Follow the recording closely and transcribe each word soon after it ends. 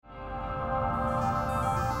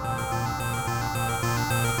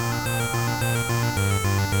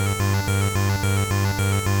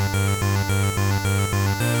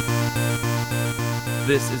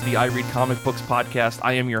This is the I Read Comic Books podcast.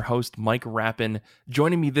 I am your host, Mike Rappin.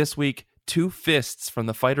 Joining me this week, two fists from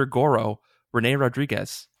the fighter Goro, Renee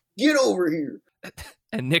Rodriguez. Get over here.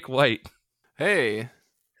 And Nick White. Hey.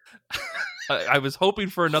 I was hoping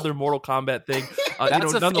for another Mortal Kombat thing.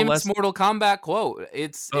 That's a famous Mortal Kombat quote.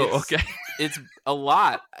 It's a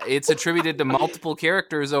lot. It's attributed to multiple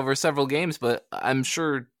characters over several games, but I'm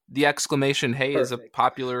sure the exclamation "Hey" is a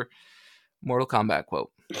popular Mortal Kombat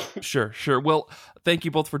quote. Sure. Well, thank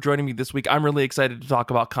you both for joining me this week. I'm really excited to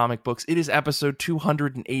talk about comic books. It is episode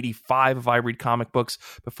 285 of I Read Comic Books.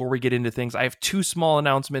 Before we get into things, I have two small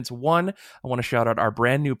announcements. One, I want to shout out our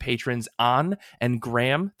brand new patrons, An and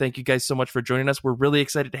Graham. Thank you guys so much for joining us. We're really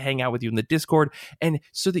excited to hang out with you in the Discord, and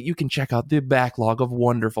so that you can check out the backlog of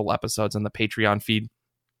wonderful episodes on the Patreon feed.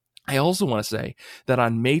 I also want to say that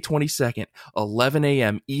on May 22nd, 11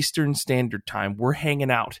 a.m. Eastern Standard Time, we're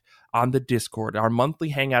hanging out on the Discord. Our monthly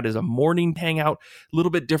hangout is a morning hangout, a little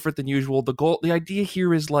bit different than usual. The idea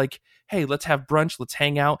here is like, hey, let's have brunch, let's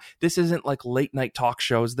hang out. This isn't like late night talk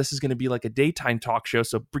shows. This is going to be like a daytime talk show.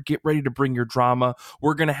 So get ready to bring your drama.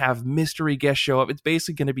 We're going to have mystery guests show up. It's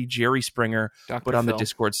basically going to be Jerry Springer, but on the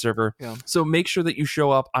Discord server. Yeah. So make sure that you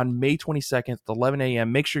show up on May 22nd at 11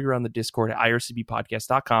 a.m. Make sure you're on the Discord at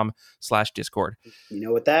ircbpodcast.com/Discord. You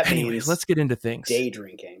know what that means? Anyways, let's get into things. Day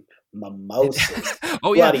drinking. Mimosas.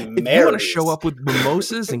 Oh yeah, if you want to show up with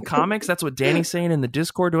mimosas and comics, that's what Danny's saying in the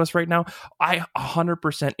Discord to us right now. I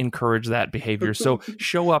 100% encourage that behavior. So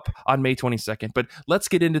show up on May 22nd. But let's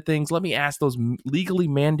get into things. Let me ask those legally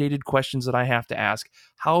mandated questions that I have to ask.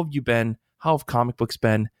 How have you been? How have comic books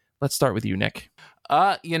been? Let's start with you, Nick.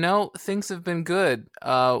 Things have been good.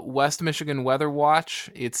 West Michigan Weather Watch.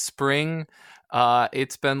 It's spring.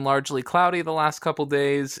 It's been largely cloudy the last couple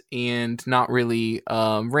days and not really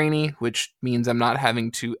rainy, which means I'm not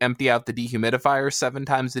having to empty out the dehumidifier 7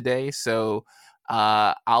 times a day. So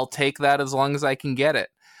I'll take that as long as I can get it.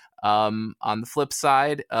 On the flip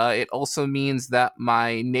side, it also means that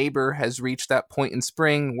my neighbor has reached that point in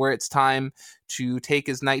spring where it's time to take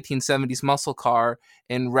his 1970s muscle car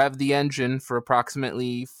and rev the engine for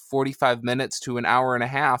approximately 45 minutes to an hour and a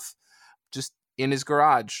half just in his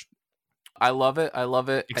garage. I love it.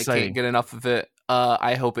 Exciting. I can't get enough of it.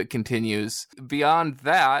 I hope it continues. Beyond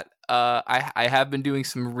that, I have been doing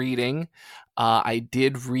some reading. I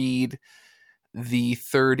did read the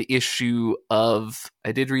third issue of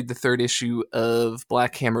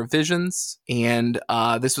Black Hammer Visions, and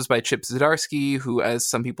this was by Chip Zdarsky, who, as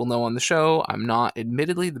some people know on the show, I'm not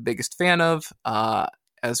admittedly the biggest fan of,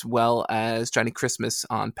 as well as Johnny Christmas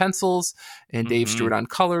on pencils and Dave Stewart on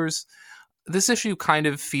colors. This issue kind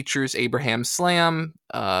of features Abraham Slam,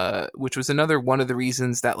 which was another one of the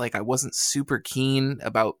reasons that I wasn't super keen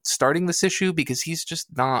about starting this issue, because he's just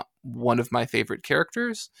not one of my favorite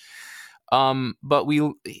characters. But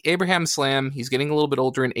Abraham Slam, he's getting a little bit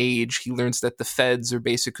older in age. He learns that the feds are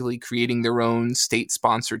basically creating their own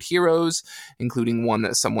state-sponsored heroes, including one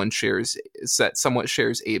that somewhat shares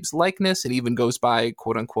Abe's likeness and even goes by,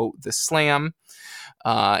 quote-unquote, the Slam.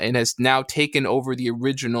 And has now taken over the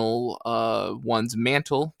original one's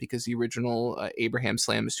mantle, because the original Abraham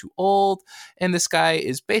Slam is too old, and this guy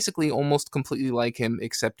is basically almost completely like him,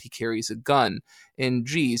 except he carries a gun. And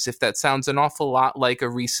geez, if that sounds an awful lot like a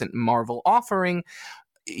recent Marvel offering,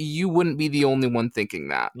 you wouldn't be the only one thinking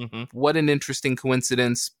that. What an interesting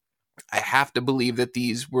coincidence. I have to believe that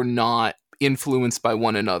these were not influenced by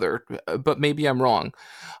one another, but maybe I'm wrong.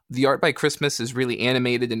 The art by Christmas is really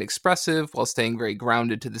animated and expressive while staying very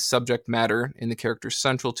grounded to the subject matter and the characters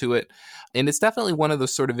central to it. And it's definitely one of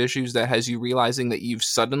those sort of issues that has you realizing that you've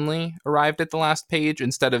suddenly arrived at the last page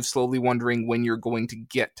instead of slowly wondering when you're going to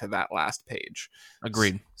get to that last page.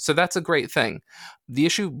 Agreed. So that's a great thing. The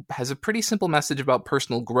issue has a pretty simple message about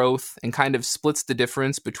personal growth and kind of splits the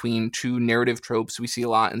difference between two narrative tropes we see a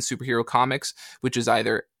lot in superhero comics, which is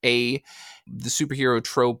either A, the superhero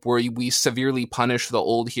trope where we severely punish the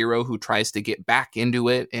old hero who tries to get back into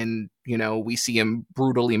it, and we see him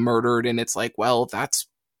brutally murdered, and it's like, well, that's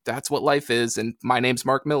what life is, and my name's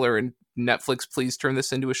Mark Miller, and Netflix, please turn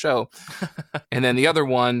this into a show. And then the other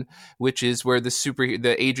one, which is where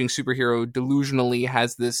the aging superhero delusionally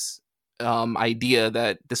has this idea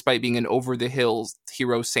that despite being an over-the-hills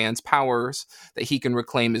hero sans powers, that he can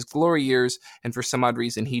reclaim his glory years, and for some odd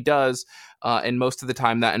reason he does, and most of the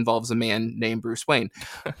time that involves a man named Bruce Wayne.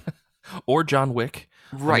 Or John Wick.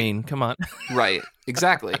 Right. I mean, come on. Right.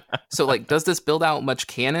 Exactly. So, does this build out much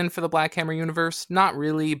canon for the Black Hammer universe? Not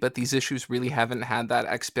really, but these issues really haven't had that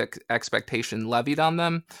expectation levied on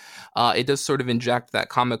them. It does sort of inject that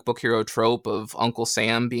comic book hero trope of Uncle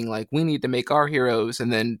Sam being like, we need to make our heroes,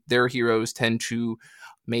 and then their heroes tend to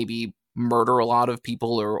maybe murder a lot of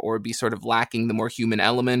people or be sort of lacking the more human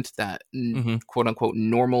element that quote unquote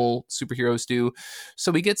normal superheroes do.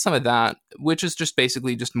 So we get some of that, which is just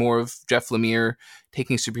basically just more of Jeff Lemire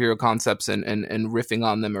taking superhero concepts and riffing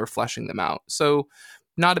on them or fleshing them out. So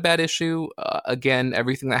not a bad issue. Again,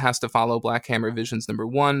 everything that has to follow Black Hammer Visions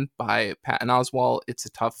 #1 by Patton Oswalt. It's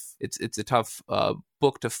a tough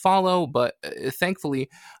book to follow, but thankfully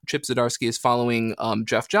Chip Zdarsky is following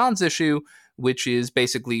Jeff Johns' issue, which is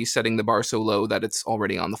basically setting the bar so low that it's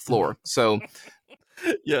already on the floor. So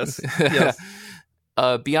yes.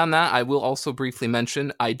 Beyond that, I will also briefly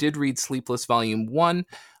mention I did read Sleepless Volume 1.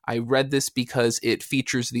 I read this because it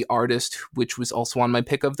features the artist, which was also on my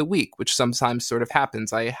pick of the week, which sometimes sort of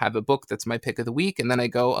happens. I have a book that's my pick of the week, and then I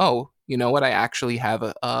go, oh, you know what? I actually have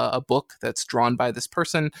a book that's drawn by this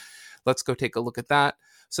person. Let's go take a look at that.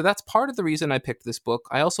 So that's part of the reason I picked this book.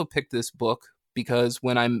 I also picked this book because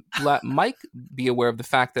when I let Mike be aware of the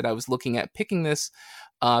fact that I was looking at picking this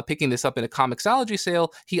up in a Comixology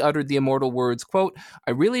sale, he uttered the immortal words, quote,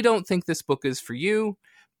 "I really don't think this book is for you."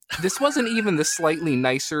 This wasn't even the slightly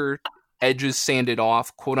nicer edges sanded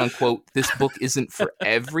off, quote unquote, "this book isn't for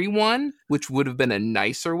everyone," which would have been a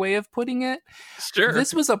nicer way of putting it. Sure.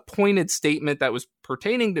 This was a pointed statement that was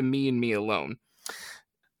pertaining to me and me alone.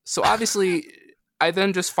 So obviously, I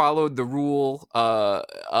then just followed the rule or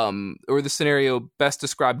the scenario best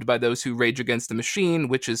described by those who rage against the machine,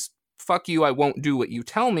 which is, fuck you, I won't do what you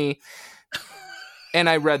tell me. And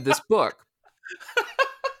I read this book.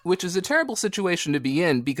 Which is a terrible situation to be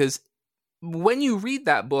in, because when you read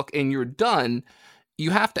that book and you're done, you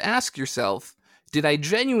have to ask yourself, did I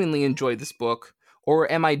genuinely enjoy this book,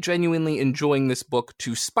 or am I genuinely enjoying this book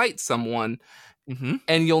to spite someone?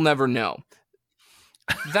 And you'll never know.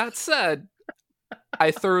 That said, I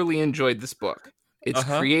thoroughly enjoyed this book. It's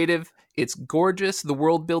creative, it's gorgeous, the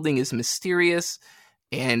world building is mysterious,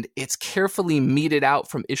 and it's carefully meted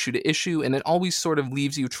out from issue to issue, and it always sort of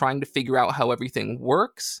leaves you trying to figure out how everything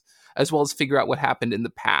works, as well as figure out what happened in the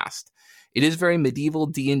past. It is very medieval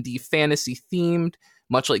D&D fantasy themed.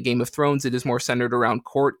 Much like Game of Thrones, it is more centered around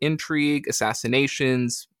court intrigue,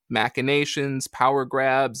 assassinations, machinations, power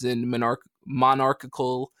grabs, and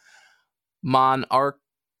monarchical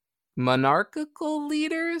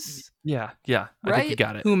leaders? Yeah, I right? think you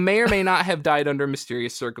got it. Who may or may not have died under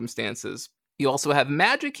mysterious circumstances. You also have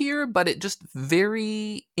magic here, but it just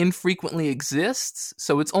very infrequently exists.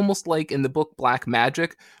 So it's almost like in the book Black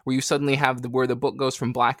Magic, where you suddenly have where the book goes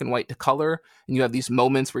from black and white to color, and you have these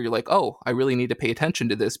moments where you're like, oh, I really need to pay attention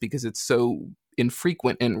to this because it's so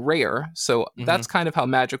infrequent and rare. So that's kind of how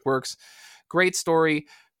magic works. Great story.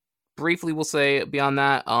 Briefly, we'll say beyond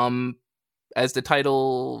that, as the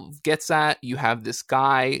title gets at, you have this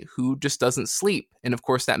guy who just doesn't sleep. And of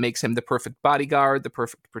course, that makes him the perfect bodyguard, the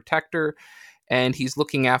perfect protector. And he's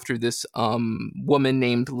looking after this woman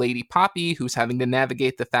named Lady Poppy, who's having to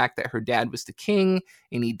navigate the fact that her dad was the king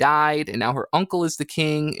and he died, and now her uncle is the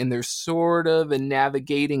king. And there's sort of a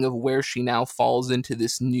navigating of where she now falls into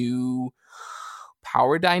this new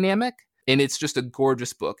power dynamic. And it's just a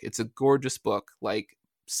gorgeous book. It's a gorgeous book. Like,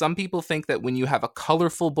 some people think that when you have a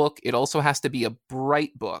colorful book, it also has to be a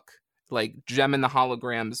bright book, like Gem and the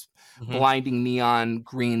Holograms, blinding neon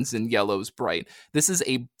greens and yellows bright. This is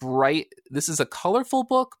a colorful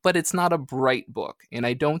book, but it's not a bright book. And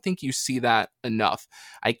I don't think you see that enough.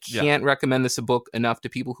 I can't recommend this a book enough to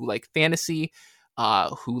people who like fantasy,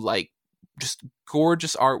 who like just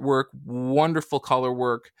gorgeous artwork, wonderful color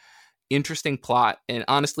work, interesting plot. And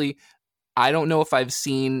honestly, I don't know if I've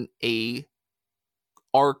seen a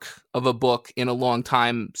arc of a book in a long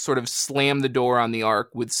time sort of slam the door on the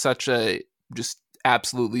arc with such a just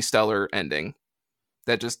absolutely stellar ending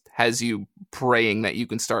that just has you praying that you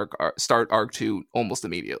can start arc 2 almost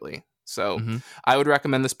immediately. So I would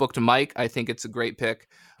recommend this book to Mike. I think it's a great pick.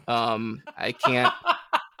 I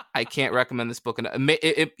can't recommend this book enough.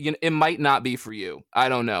 It might not be for you. I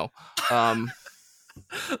don't know.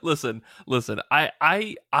 Listen.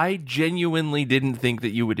 I genuinely didn't think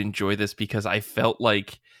that you would enjoy this because I felt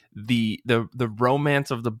like the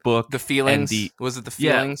romance of the book, the feelings. Was it the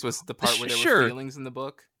feelings? Was it the part where there were feelings in the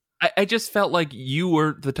book? I just felt like you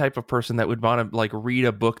were the type of person that would want to like read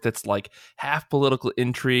a book that's like half political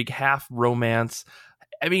intrigue, half romance,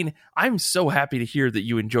 I mean, I'm so happy to hear that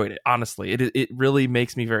you enjoyed it. Honestly, it really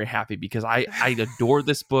makes me very happy because I adore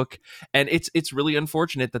this book, and it's really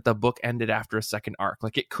unfortunate that the book ended after a second arc.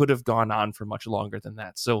 Like, it could have gone on for much longer than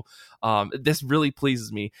that. So this really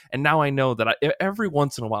pleases me, and now I know that every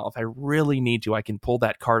once in a while, if I really need to, I can pull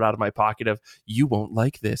that card out of my pocket of "you won't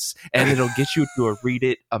like this," and it'll get you to read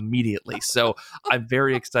it immediately. So I'm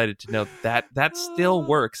very excited to know that still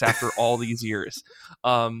works after all these years.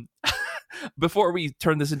 Before we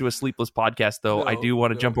turn this into a sleepless podcast, though, I do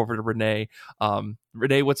want to jump over to Renee.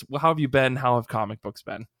 Renee, how have you been? How have comic books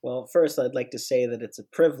been? Well, first, I'd like to say that it's a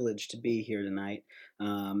privilege to be here tonight.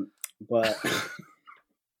 But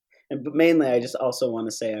mainly, I just also want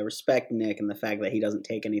to say I respect Nick and the fact that he doesn't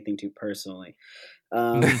take anything too personally.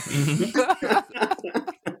 No,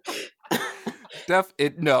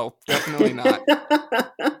 definitely not.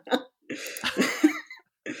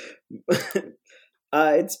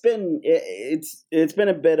 It's been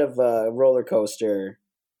a bit of a roller coaster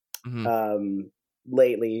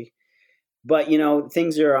lately, but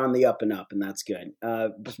things are on the up and up, and that's good.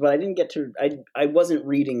 But I didn't get to. I wasn't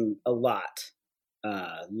reading a lot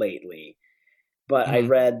lately, but I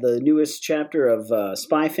read the newest chapter of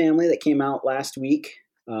Spy Family that came out last week,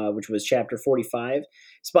 which was chapter 45.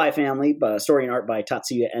 Spy Family, story and art by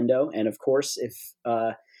Tatsuya Endo, and of course, if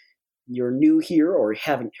you're new here or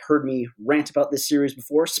haven't heard me rant about this series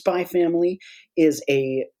before, Spy Family is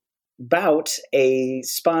about a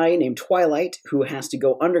spy named Twilight who has to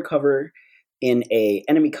go undercover in a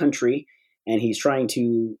enemy country, and he's trying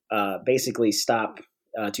to basically stop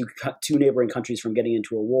two neighboring countries from getting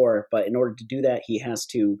into a war. But in order to do that, he has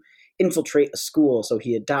to infiltrate a school. So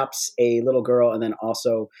he adopts a little girl and then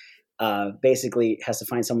also basically has to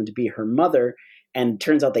find someone to be her mother. And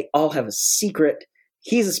turns out they all have a secret.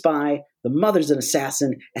 He's a spy, the mother's an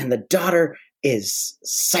assassin, and the daughter is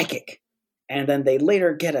psychic. And then they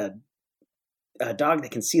later get a dog that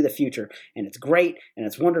can see the future, and it's great, and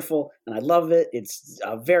it's wonderful, and I love it. It's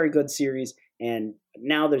a very good series, and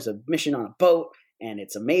now there's a mission on a boat, and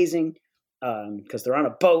it's amazing because they're on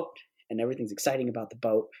a boat, and everything's exciting about the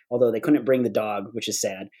boat, although they couldn't bring the dog, which is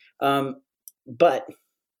sad. But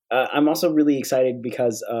I'm also really excited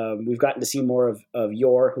because we've gotten to see more of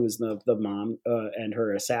Yor, who is the mom, and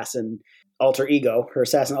her assassin alter ego.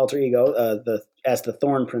 As the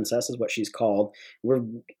Thorn Princess is what she's called. We're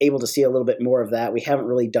able to see a little bit more of that. We haven't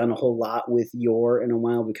really done a whole lot with Yor in a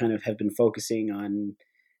while. We kind of have been focusing on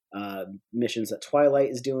missions that Twilight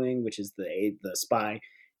is doing, which is the spy.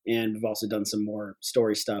 And we've also done some more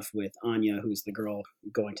story stuff with Anya, who's the girl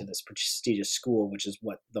going to this prestigious school, which is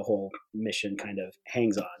what the whole mission kind of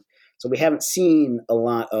hangs on. So we haven't seen a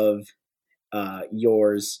lot of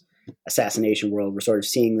Yor's assassination world. We're sort of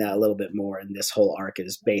seeing that a little bit more, and this whole arc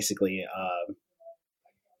is basically,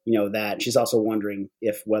 that she's also wondering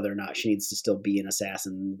if whether or not she needs to still be an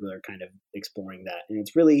assassin. They're kind of exploring that, and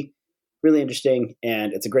it's really, really interesting,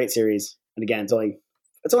 and it's a great series. And again,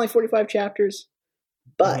 it's only 45 chapters.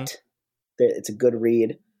 But it's a good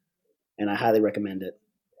read, and I highly recommend it.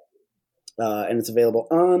 And it's available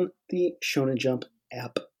on the Shonen Jump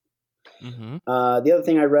app. The other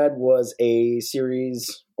thing I read was I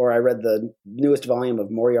read the newest volume of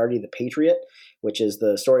Moriarty the Patriot, which is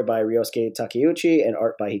the story by Ryosuke Takeuchi and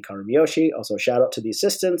art by Hikaru Miyoshi. Also, shout out to the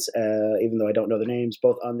assistants, even though I don't know their names,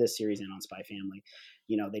 both on this series and on Spy Family.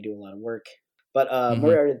 They do a lot of work. But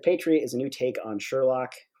Moriarty the Patriot is a new take on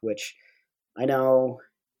Sherlock, which I know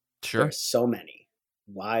there's so many.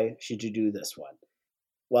 Why should you do this one?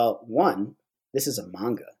 Well, one, this is a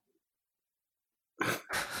manga.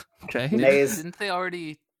 Okay. Didn't they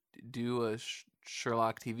already do a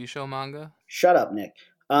Sherlock TV show manga? Shut up, Nick.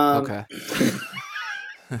 Okay.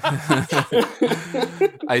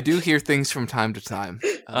 I do hear things from time to time.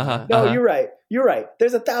 No, you're right.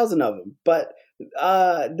 There's 1,000 of them. But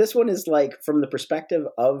this one is like from the perspective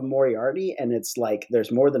of Moriarty, and it's like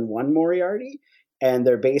there's more than one Moriarty, and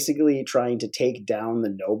they're basically trying to take down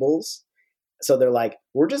the nobles. So they're like,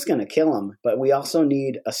 we're just going to kill them, but we also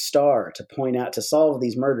need a star to solve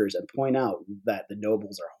these murders and point out that the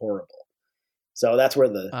nobles are horrible. So that's where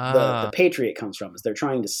the Patriot comes from, is they're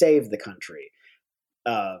trying to save the country.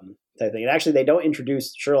 Type thing. And actually, they don't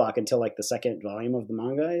introduce Sherlock until like the second volume of the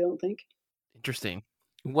manga, I don't think. Interesting.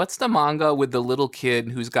 What's the manga with the little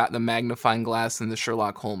kid who's got the magnifying glass and the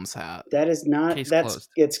Sherlock Holmes hat? That is not.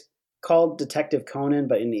 It's called Detective Conan,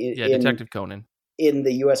 but in Detective Conan. In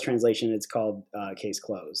the U.S. translation, it's called Case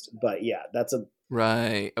Closed. But yeah, that's a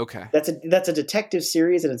right. Okay. That's a detective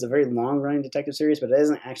series, and it's a very long-running detective series, but it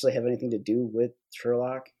doesn't actually have anything to do with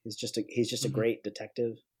Sherlock. He's just a great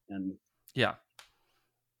detective, and yeah.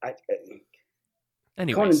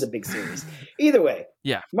 Conan's a big series. Either way,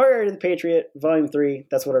 yeah. Margarita the Patriot, Volume 3.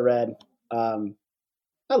 That's what I read.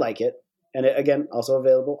 I like it, and again, also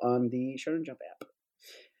available on the Shonen Jump app.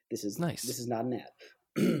 This is nice. This is not an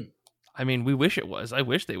ad. I mean, we wish it was. I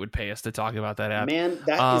wish they would pay us to talk about that app. Man,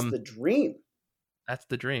 that is the dream. That's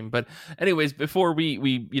the dream. But anyways, before we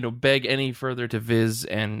beg any further to Viz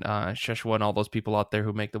and Sheshua and all those people out there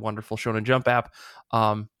who make the wonderful Shonen Jump app,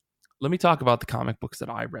 let me talk about the comic books that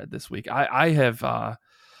I read this week. I have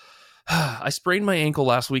I sprained my ankle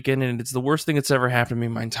last weekend, and it's the worst thing that's ever happened to me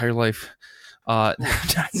in my entire life.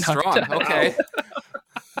 Strong. Okay.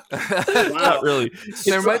 Not really.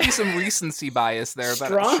 There might be some recency bias there, but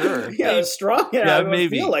strong? Sure. Yeah, strong. Yeah, I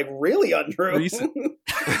maybe. feel like really untrue.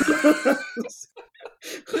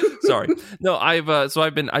 Sorry. No, I've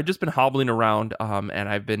just been hobbling around, and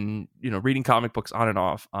I've been reading comic books on and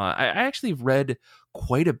off. I actually read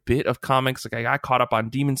quite a bit of comics. Like I got caught up on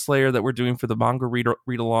Demon Slayer that we're doing for the manga read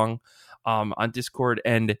along on Discord,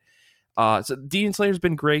 and so Demon Slayer's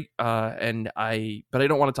been great. But I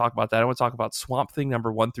don't want to talk about that. I want to talk about Swamp Thing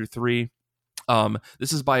number 1 through 3.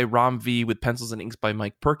 This is by Ram V with pencils and inks by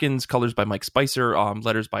Mike Perkins, colors by Mike Spicer,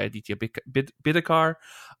 letters by Aditya Bidikar.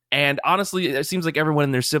 And honestly, it seems like everyone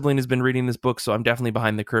and their sibling has been reading this book, so I'm definitely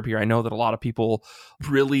behind the curve here. I know that a lot of people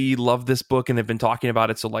really love this book and have been talking about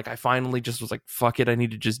it, so like I finally just was like, fuck it, I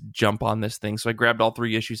need to just jump on this thing. So I grabbed all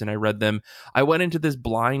 3 issues and I read them. I went into this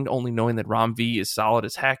blind, only knowing that Ram V is solid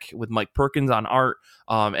as heck with Mike Perkins on art,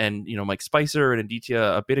 and Mike Spicer and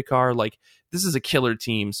Aditya Bidikar. Like, this is a killer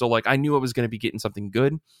team, so like I knew I was going to be getting something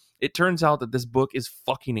good. It turns out that this book is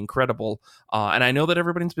fucking incredible. And I know that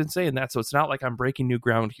everybody's been saying that, so it's not like I'm breaking new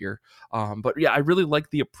ground here. But yeah, I really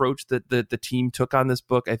like the approach that the team took on this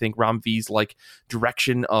book. I think Ram V's like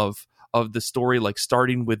direction of the story, like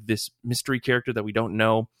starting with this mystery character that we don't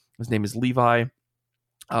know. His name is Levi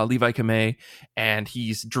Kamei, and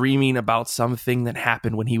he's dreaming about something that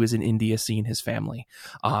happened when he was in India seeing his family.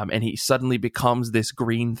 And he suddenly becomes this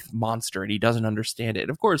green monster and he doesn't understand it. And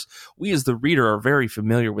of course, we as the reader are very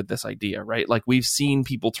familiar with this idea, right? Like we've seen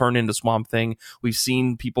people turn into Swamp Thing. We've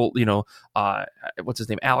seen people, what's his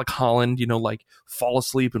name? Alec Holland, like fall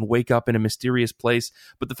asleep and wake up in a mysterious place.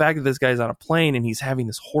 But the fact that this guy's on a plane and he's having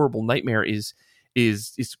this horrible nightmare is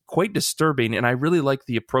quite disturbing, and I really like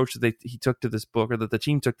the approach that he took to this book, or that the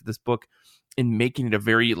team took to this book, in making it a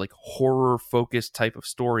very like horror focused type of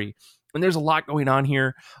story. And there's a lot going on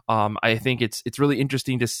here. I think it's really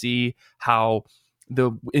interesting to see how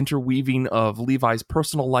the interweaving of Levi's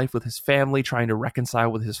personal life with his family, trying to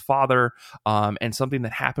reconcile with his father, and something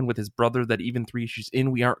that happened with his brother that even 3 issues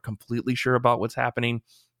in, we aren't completely sure about what's happening.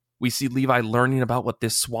 We see Levi learning about what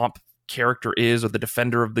this swamp character is, or the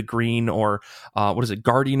Defender of the Green, or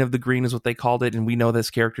Guardian of the Green is what they called it, and we know this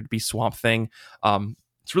character to be Swamp Thing.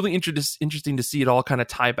 It's really interesting to see it all kind of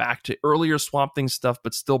tie back to earlier Swamp Thing stuff,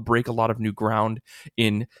 but still break a lot of new ground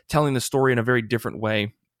in telling the story in a very different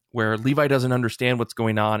way, where Levi doesn't understand what's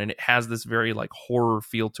going on, and it has this very like horror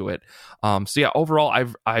feel to it. So yeah, overall,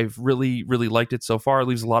 I've really, really liked it so far. It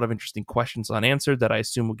leaves a lot of interesting questions unanswered that I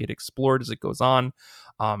assume will get explored as it goes on.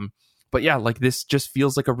 But yeah, like this just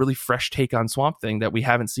feels like a really fresh take on Swamp Thing that we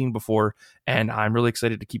haven't seen before, and I'm really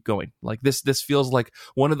excited to keep going. Like this feels like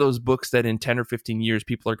one of those books that in 10 or 15 years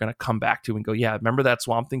people are going to come back to and go, yeah, remember that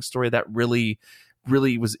Swamp Thing story? That really,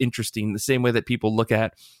 really was interesting. The same way that people look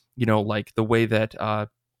at, like the way that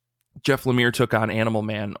Jeff Lemire took on Animal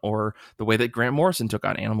Man, or the way that Grant Morrison took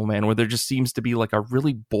on Animal Man, where there just seems to be like a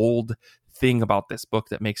really bold thing about this book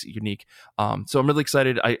that makes it unique. So I'm really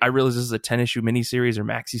excited. I realize this is a 10-issue miniseries or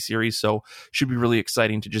maxi series, so should be really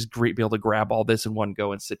exciting to just be able to grab all this in one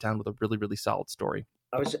go and sit down with a really, really solid story.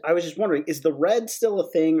 I was just wondering, is the red still a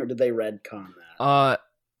thing, or did they redcon that?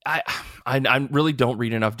 I really don't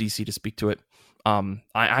read enough DC to speak to it.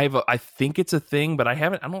 I think it's a thing, but I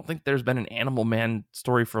don't think there's been an Animal Man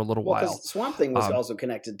story for a little while. Swamp Thing was also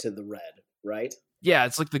connected to the red, right? Yeah,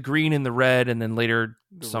 it's like the green and the red, and then later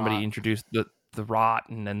The somebody rot. Introduced the rot,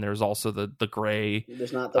 and then there's also the gray.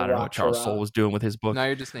 There's not the I don't know what rot Charles to Soule rot. was doing with his book. Now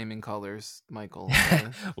you're just naming colors, Michael.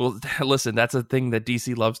 Well, listen, that's a thing that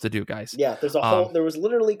DC loves to do, guys. Yeah, there's a whole. There was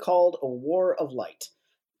literally called a War of Light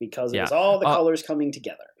because it was all the colors coming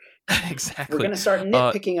together. Exactly. We're going to start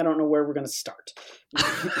nitpicking. I don't know where we're going to start.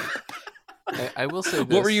 I will say this.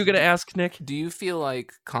 What were you going to ask, Nick? Do you feel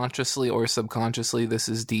like consciously or subconsciously this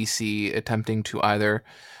is DC attempting to either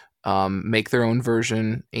make their own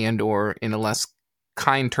version and, or in a less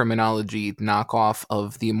kind terminology, knockoff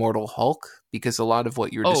of the Immortal Hulk? Because a lot of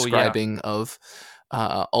what you're describing of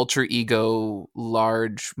ultra ego,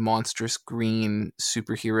 large, monstrous green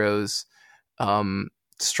superheroes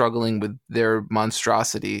struggling with their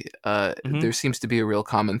monstrosity. There seems to be a real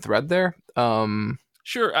common thread there.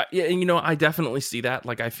 Sure. Yeah, and I definitely see that.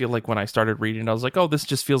 Like, I feel like when I started reading, I was like, oh, this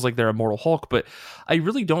just feels like they're Immortal Hulk. But I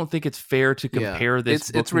really don't think it's fair to compare this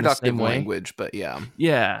book it's reductive language, but yeah.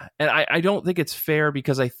 Yeah. And I don't think it's fair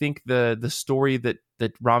because I think the story that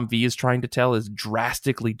Ram V is trying to tell is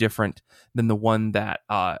drastically different than the one that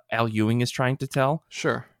Al Ewing is trying to tell.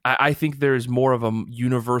 Sure. I think there's more of a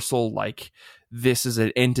universal, like, this is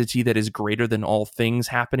an entity that is greater than all things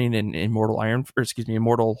happening in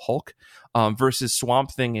Immortal Hulk, versus Swamp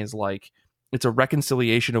Thing is like, it's a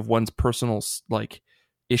reconciliation of one's personal, like,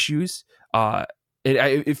 issues.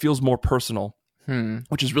 It feels more personal.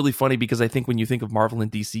 Which is really funny because I think when you think of Marvel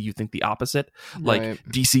and DC, you think the opposite. Like, right.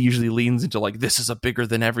 DC usually leans into like, this is a bigger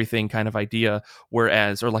than everything kind of idea, or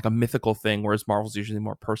like a mythical thing, whereas Marvel's usually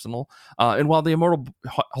more personal. And while the Immortal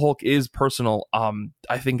Hulk is personal,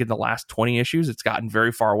 I think in the last 20 issues, it's gotten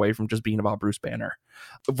very far away from just being about Bruce Banner.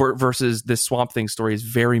 Versus this Swamp Thing story is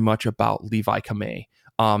very much about Levi Kamei.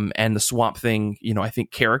 And the Swamp Thing, I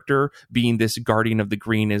think character being this guardian of the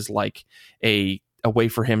green is like a way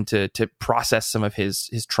for him to process some of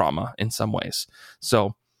his trauma in some ways.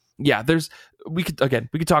 So yeah, we could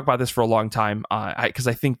talk about this for a long time. Because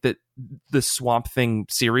I think that the Swamp Thing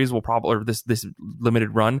series will probably, or this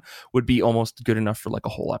limited run would be almost good enough for like a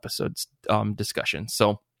whole episode's discussion.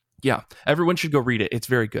 So yeah, everyone should go read it. It's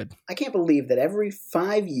very good. I can't believe that every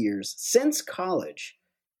 5 years since college,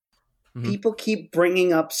 people keep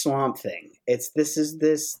bringing up Swamp Thing. This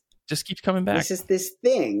just keeps coming back. This is this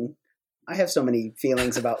thing. I have so many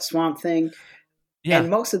feelings about Swamp Thing. Yeah. And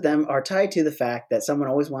most of them are tied to the fact that someone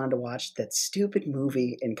always wanted to watch that stupid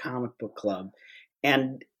movie in Comic Book Club.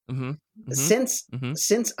 And since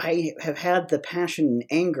I have had the passion and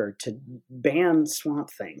anger to ban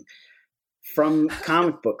Swamp Thing from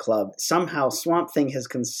Comic Book Club, somehow Swamp Thing has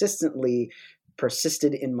consistently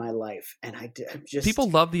persisted in my life, and I'm just people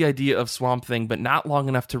love the idea of Swamp Thing, but not long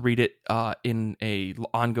enough to read it in a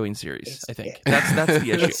ongoing series. I think that's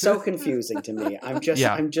the issue. It's so confusing to me. I'm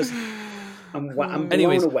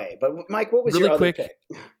blown away. But Mike, what was really your quick, other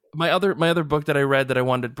pick? My other book that I read that I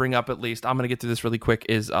wanted to bring up, at least I'm going to get through this really quick,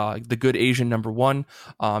 is The Good Asian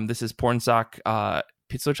 #1. This is Pornsak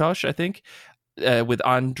Pitsochosh, I think, with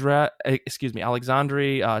Alexandre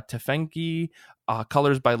Tefenki.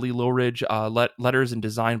 Colors by Lee Lowridge, letters and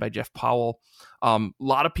design by Jeff Powell. A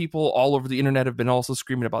lot of people all over the internet have been also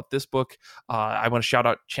screaming about this book. I want to shout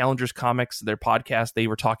out Challengers Comics, their podcast. They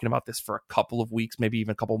were talking about this for a couple of weeks, maybe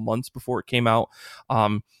even a couple of months before it came out.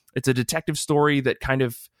 It's a detective story that kind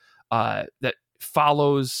of that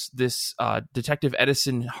follows this Detective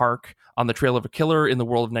Edison Hark on the trail of a killer in the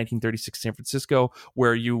world of 1936 San Francisco,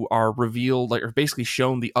 where you are revealed, or basically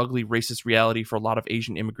shown, the ugly racist reality for a lot of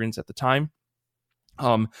Asian immigrants at the time.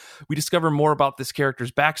 We discover more about this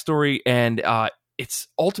character's backstory, and it's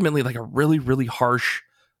ultimately like a really, really harsh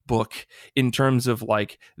book in terms of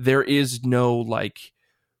like, there is no like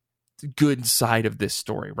good side of this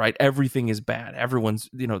story, right? Everything is bad. Everyone's,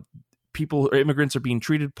 people or immigrants are being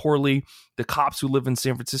treated poorly. The cops who live in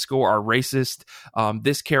San Francisco are racist.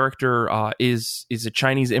 This character is a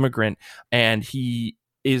Chinese immigrant, and he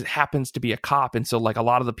happens to be a cop, and so like a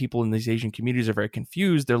lot of the people in these Asian communities are very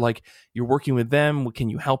confused. They're like, you're working with them,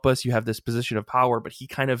 can you help us? You have this position of power. But he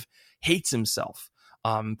kind of hates himself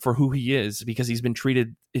for who he is, because he's been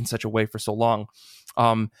treated in such a way for so long.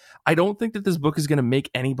 I don't think that this book is going to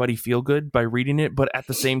make anybody feel good by reading it, but at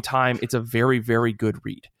the same time, it's a very, very good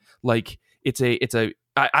read. Like,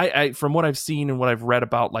 I from what I've seen and what I've read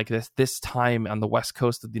about like this time on the West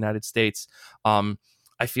Coast of the United States,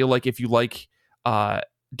 I feel like if you like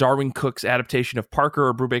Darwin Cook's adaptation of Parker,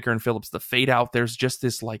 or Brubaker and Phillips' The Fade Out, there's just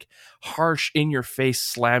this like harsh, in your face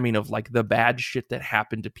slamming of like the bad shit that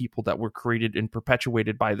happened to people that were created and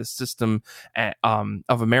perpetuated by the system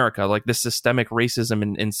of America, like this systemic racism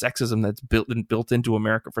and sexism that's built into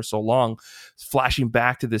America for so long, flashing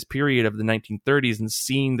back to this period of the 1930s and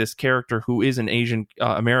seeing this character who is an Asian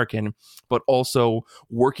American, but also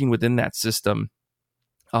working within that system.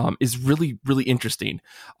 Is really, really interesting.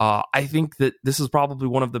 I think that this is probably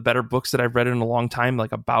one of the better books that I've read in a long time,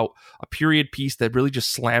 like about a period piece that really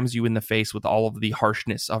just slams you in the face with all of the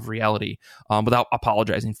harshness of reality, without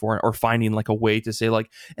apologizing for it or finding like a way to say like,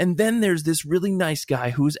 and then there's this really nice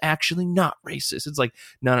guy who's actually not racist. It's like,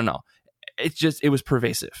 no. It was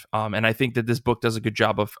pervasive. And I think that this book does a good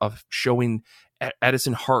job of showing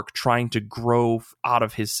Edison Hark trying to grow out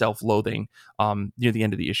of his self-loathing near the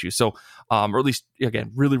end of the issue. So, or at least,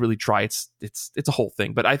 again, really, really try. It's a whole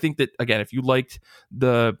thing. But I think that, again, if you liked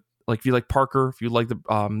if you like Parker, if you like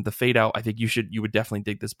the Fade Out, I think you would definitely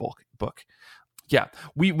dig this book. Yeah,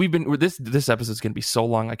 we've been this episode is going to be so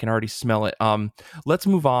long. I can already smell it. Let's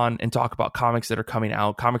move on and talk about comics that are coming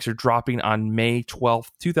out. Comics are dropping on May 12th,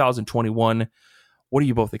 2021. What are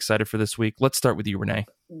you both excited for this week? Let's start with you, Renee.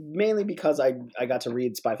 Mainly because I got to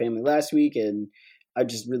read Spy Family last week and I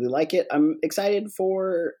just really like it. I'm excited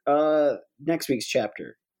for next week's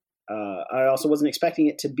chapter. I also wasn't expecting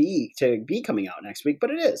it to be coming out next week, but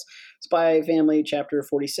it is. Spy Family chapter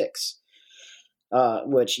 46.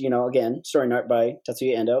 Which, again, story and art by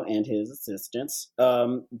Tetsuya Endo and his assistants.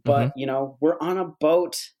 But, we're on a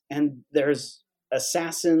boat and there's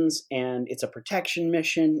assassins and it's a protection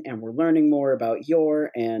mission and we're learning more about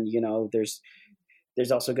Yor. And,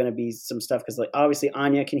 there's also going to be some stuff because, obviously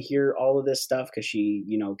Anya can hear all of this stuff because she,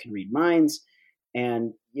 can read minds.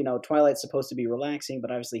 And, Twilight's supposed to be relaxing,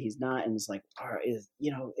 but obviously he's not. And it's like,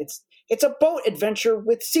 it's a boat adventure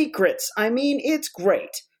with secrets. I mean, it's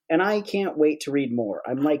great. And I can't wait to read more.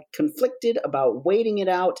 I'm conflicted about waiting it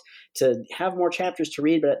out to have more chapters to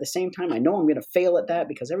read. But at the same time, I know I'm going to fail at that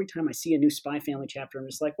because every time I see a new Spy Family chapter, I'm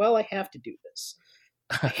just like, well, I have to do this.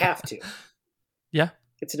 I have to. Yeah.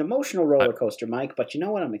 It's an emotional roller coaster, Mike. But you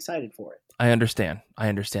know what? I'm excited for it. I understand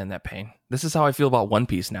that pain. This is how I feel about One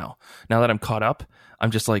Piece now. Now that I'm caught up,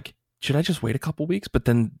 I'm just like, should I just wait a couple weeks? But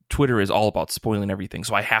then Twitter is all about spoiling everything,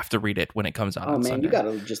 so I have to read it when it comes out. Oh man, Sunday. you got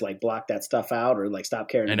to just block that stuff out or stop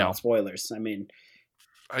caring about spoilers. I mean,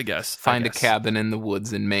 I guess find a cabin in the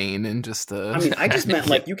woods in Maine and just. I just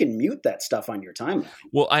meant you can mute that stuff on your timeline.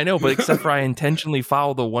 Well, I know, but except for I intentionally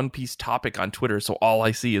follow the One Piece topic on Twitter, so all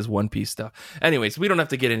I see is One Piece stuff. Anyways, we don't have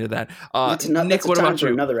to get into that. Nick, what about you?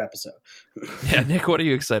 Another episode. Yeah, Nick, what are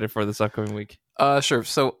you excited for this upcoming week? Sure.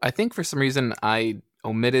 So I think for some reason I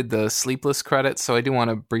omitted the Sleepless credits, so I do want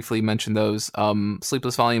to briefly mention those.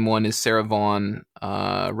 Sleepless Volume 1 is Sarah Vaughn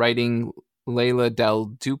writing, Leila Del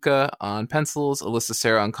Duca on pencils, Alyssa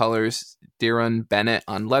Serra on colors, Darren Bennett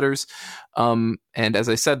on letters. And as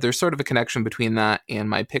I said, there's sort of a connection between that and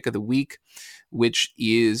my pick of the week, which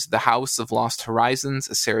is The House of Lost Horizons,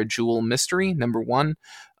 a Sarah Jewell mystery, number 1.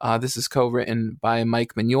 This is co-written by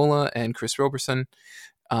Mike Mignola and Chris Roberson.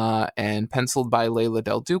 And penciled by Leila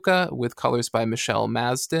Del Duca with colors by Michelle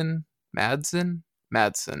Madsen.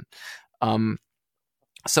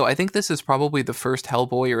 So I think this is probably the first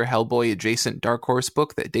Hellboy or Hellboy adjacent Dark Horse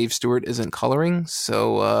book that Dave Stewart isn't coloring.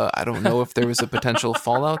 So I don't know if there was a potential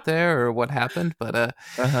fallout there or what happened, but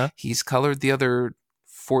he's colored the other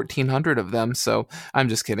 1,400 of them. So I'm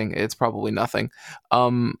just kidding. It's probably nothing.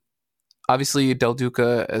 Obviously, Del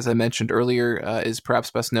Duca, as I mentioned earlier, is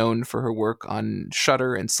perhaps best known for her work on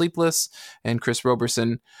Shudder and Sleepless, and Chris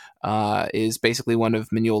Roberson is basically one of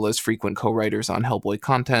Mignola's frequent co-writers on Hellboy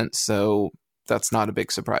content, so that's not a big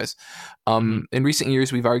surprise. In recent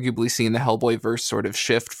years, we've arguably seen the Hellboy verse sort of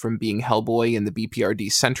shift from being Hellboy and the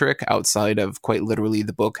BPRD-centric, outside of quite literally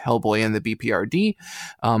the book Hellboy and the BPRD,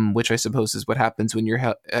 which I suppose is what happens when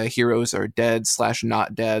your heroes are dead /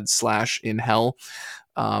 not dead / in hell.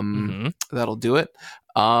 That'll do it.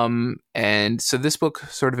 And so this book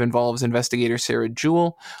sort of involves investigator Sarah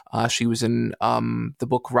Jewell. She was in the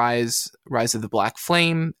book Rise of the Black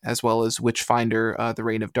Flame, as well as Witchfinder, The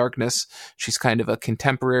Reign of Darkness. She's kind of a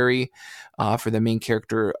contemporary for the main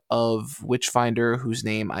character of Witchfinder, whose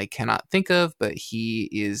name I cannot think of, but he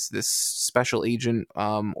is this special agent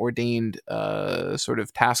ordained, sort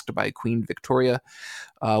of tasked by Queen Victoria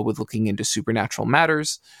with looking into supernatural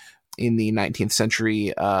matters. In the 19th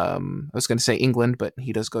century, I was going to say England, but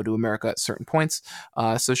he does go to America at certain points.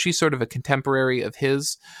 So she's sort of a contemporary of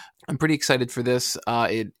his. I'm pretty excited for this.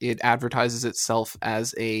 It advertises itself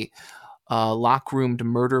as a lock-roomed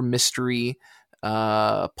murder mystery,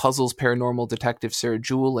 puzzles paranormal detective Sarah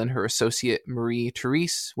Jewell and her associate Marie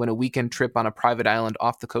Therese when a weekend trip on a private island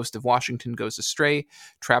off the coast of Washington goes astray,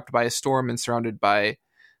 trapped by a storm and surrounded by,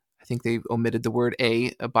 I think they omitted the word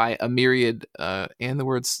by a myriad and the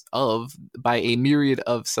words of, by a myriad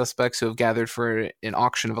of suspects who have gathered for an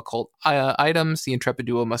auction of occult items. The intrepid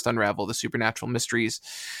duo must unravel the supernatural mysteries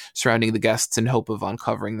surrounding the guests in hope of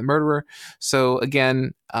uncovering the murderer. So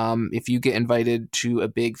again, if you get invited to a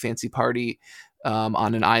big fancy party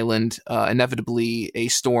on an island, inevitably a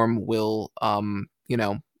storm will,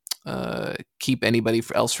 keep anybody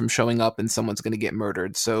else from showing up and someone's going to get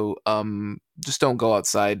murdered. So just don't go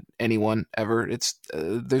outside, anyone, ever. It's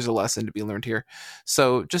there's a lesson to be learned here.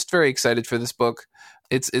 So just very excited for this book.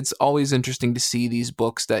 It's always interesting to see these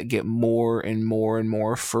books that get more and more and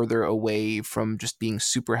more further away from just being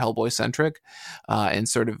super Hellboy centric and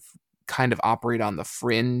sort of kind of operate on the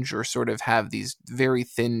fringe or sort of have these very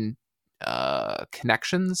thin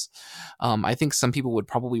connections. I think some people would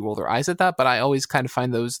probably roll their eyes at that, but I always kind of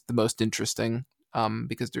find those the most interesting.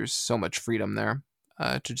 because there's so much freedom there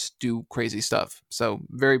to just do crazy stuff. So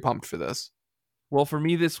very pumped for this. Well, for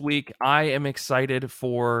me this week, I am excited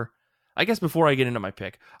for... I guess before I get into my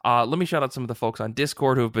pick, let me shout out some of the folks on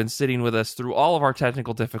Discord who have been sitting with us through all of our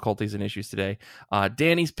technical difficulties and issues today.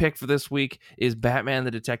 Danny's pick for this week is Batman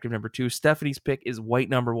the Detective #2. Stephanie's pick is White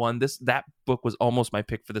 #1. That book was almost my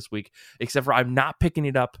pick for this week, except for I'm not picking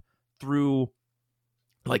it up through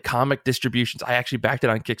like comic distributions. I actually backed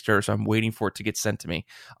it on Kickstarter, so I'm waiting for it to get sent to me.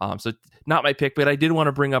 So not my pick, but I did want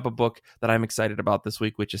to bring up a book that I'm excited about this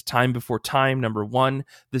week, which is Time Before Time #1.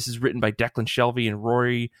 This is written by Declan Shelvey and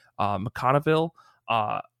Rory McConville,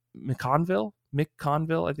 I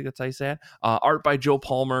think that's how you say it. Art by Joe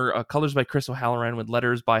Palmer, colors by Chris O'Halloran, with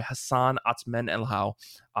letters by Hassan Atzmen Elhau.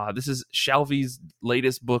 This is Shelvey's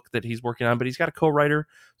latest book that he's working on, but he's got a co-writer.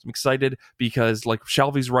 So I'm excited because like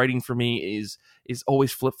Shelvey's writing for me is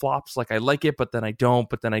always flip-flops. Like I like it, but then I don't,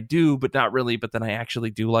 but then I do, but not really, but then I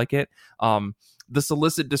actually do like it. The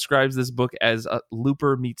Solicit describes this book as a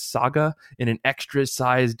Looper meets Saga in an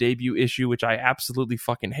extra-sized debut issue, which I absolutely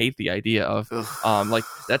fucking hate the idea of. Like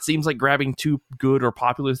that seems like grabbing two good or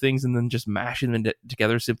popular things and then just mashing them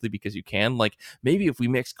together simply because you can. Like maybe if we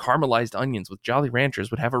mixed caramelized onions with Jolly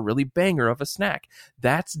Ranchers, would have a really banger of a snack.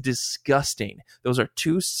 That's disgusting. Those are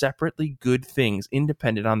two separately good things,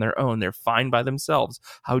 independent on their own. They're fine by themselves.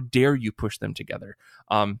 How dare you push them together?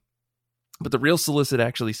 But the real Solicit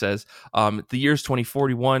actually says, the year's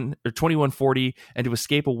 2140, and to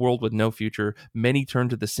escape a world with no future, many turn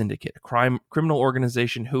to the Syndicate, a criminal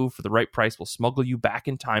organization who, for the right price, will smuggle you back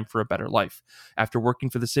in time for a better life. After working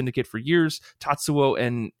for the Syndicate for years, Tatsuo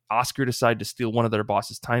and Oscar decide to steal one of their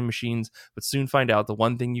boss's time machines, but soon find out the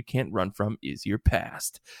one thing you can't run from is your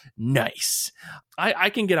past. Nice. I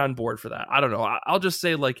can get on board for that. I don't know. I'll just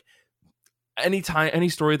say, like, any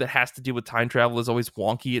story that has to do with time travel is always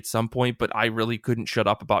wonky at some point, but I really couldn't shut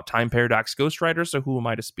up about Time Paradox Ghost Rider, so who am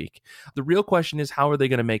I to speak? The real question is, how are they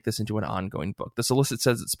going to make this into an ongoing book? The Solicit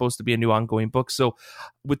says it's supposed to be a new ongoing book, so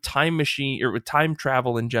with time machine or with time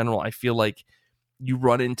travel in general, I feel like you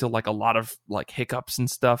run into like a lot of like hiccups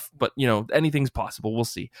and stuff, but you know, anything's possible. We'll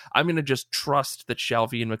see. I'm going to just trust that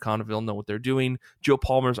Shelvey and McConville know what they're doing. Joe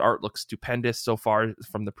Palmer's art looks stupendous so far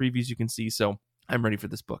from the previews you can see, so I'm ready for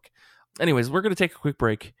this book. Anyways, we're going to take a quick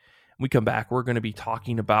break. When we come back, we're going to be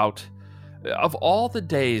talking about, of all the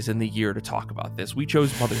days in the year to talk about this, we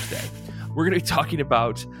chose Mother's Day. We're going to be talking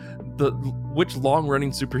about which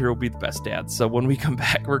long-running superhero will be the best dad. So when we come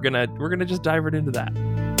back, we're gonna just dive right into that.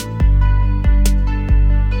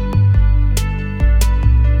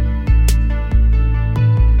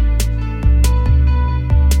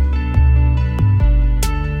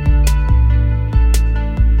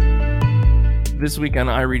 This week on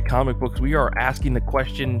I Read Comic Books, we are asking the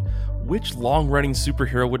question, which long-running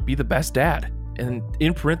superhero would be the best dad? And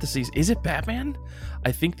in parentheses, is it Batman?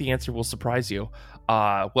 I think the answer will surprise you.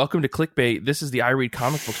 Welcome to Clickbait. This is the I Read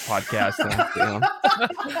Comic Books podcast.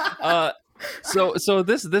 So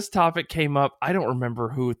this topic came up. I don't remember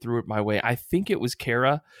who threw it my way. I think it was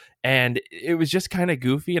Kara, and it was just kind of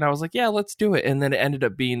goofy. And I was like, yeah, let's do it. And then it ended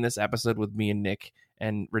up being this episode with me and Nick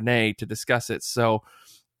and Renee to discuss it. So,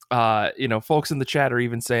 folks in the chat are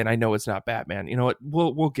even saying, I know it's not Batman. You know what?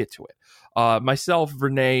 We'll get to it. Myself,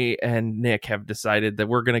 Renee, and Nick have decided that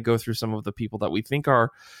we're going to go through some of the people that we think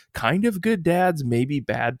are kind of good dads, maybe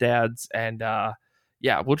bad dads. And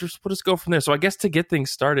we'll just go from there. So I guess to get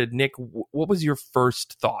things started, Nick, what was your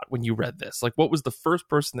first thought when you read this? Like, what was the first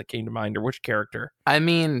person that came to mind, or which character? I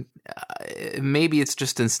mean, maybe it's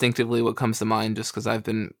just instinctively what comes to mind just because I've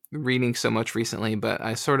been reading so much recently, but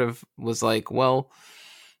I sort of was like, well,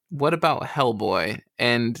 what about Hellboy?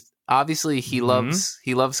 And obviously he loves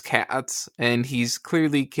cats, and he's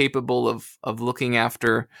clearly capable of looking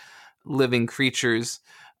after living creatures,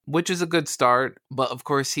 which is a good start. But of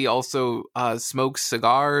course he also smokes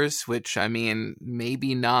cigars, which, I mean,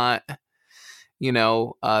 maybe not,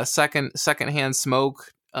 secondhand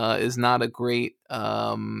smoke is not a great,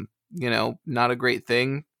 not a great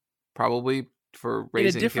thing, probably for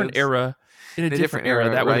raising in a different kids. era. In a different era,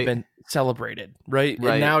 that would have been celebrated, right?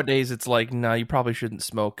 Right. And nowadays, it's like, no, you probably shouldn't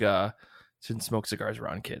smoke cigars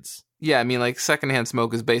around kids. Yeah, I mean, like, secondhand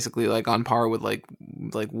smoke is basically like on par with like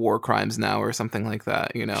war crimes now or something like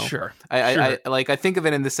that. Sure. I think of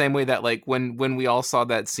it in the same way that like when we all saw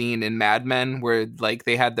that scene in Mad Men where like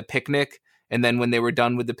they had the picnic, and then when they were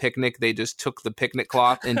done with the picnic, they just took the picnic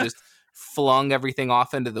cloth and just flung everything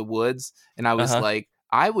off into the woods, and I was like,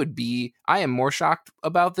 I am more shocked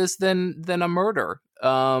about this than a murder.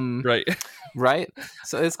 Right. Right.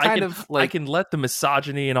 So it's kind of like I can let the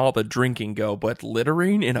misogyny and all the drinking go, but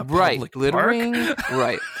littering in a right, public littering, park?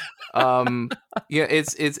 right. Yeah,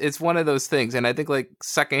 it's one of those things, and I think like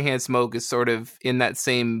secondhand smoke is sort of in that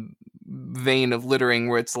same vein of littering,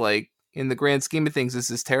 where it's like, in the grand scheme of things,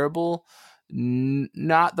 this is terrible.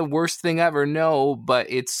 Not the worst thing ever, no, but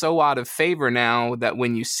it's so out of favor now that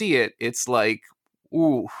when you see it, it's like,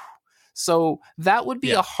 ooh. So that would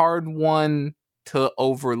be a hard one to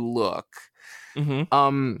overlook.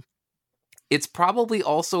 Mm-hmm. It's probably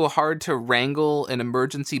also hard to wrangle an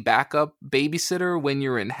emergency backup babysitter when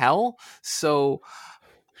you're in hell. So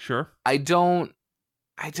Sure. I don't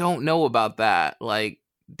know about that. Like,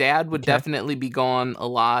 Dad would definitely be gone a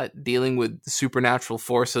lot, dealing with supernatural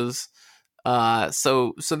forces.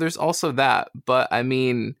 So there's also that. But I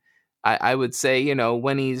mean, I would say, you know,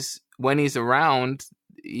 when he's around,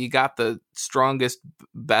 you got the strongest,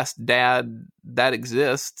 best dad that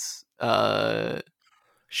exists.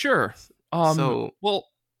 Sure. So well,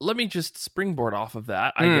 let me just springboard off of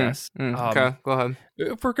that, I guess. Okay, go ahead.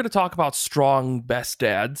 If we're going to talk about strong best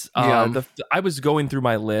dads, Yeah. I was going through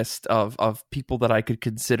my list of people that I could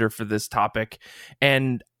consider for this topic,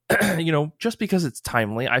 and you know, just because it's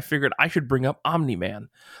timely, I figured I should bring up Omni-Man,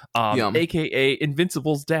 aka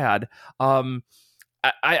Invincible's dad.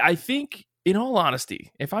 I think, in all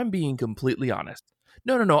honesty, if I'm being completely honest,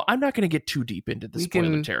 no, I'm not going to get too deep into the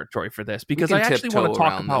spoiler territory for this, because I actually want to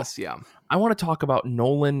talk about this, I want to talk about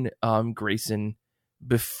Nolan Grayson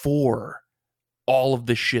before all of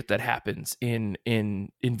the shit that happens in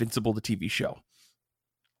Invincible, the TV show,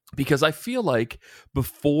 because I feel like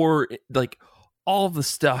before, like, all of the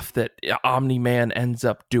stuff that Omni-Man ends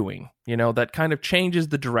up doing, you know, that kind of changes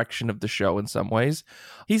the direction of the show in some ways.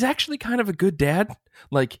 He's actually kind of a good dad.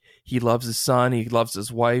 Like, he loves his son, he loves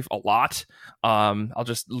his wife a lot. I'll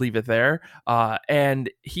just leave it there. And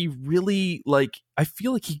he really, like, I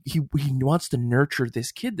feel like he wants to nurture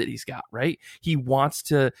this kid that he's got, right? He wants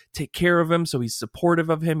to take care of him, so he's supportive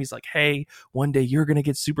of him. He's like, hey, one day you're going to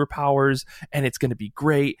get superpowers, and it's going to be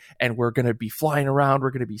great, and we're going to be flying around.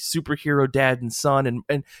 We're going to be superhero dad and son.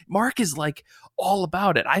 And Mark is, like, all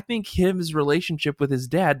about it. I think his relationship with his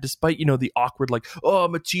dad, despite, you know, the awkward, like, oh,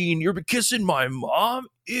 I'm a teen, you're kissing my mom,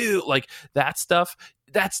 ew, like, that stuff,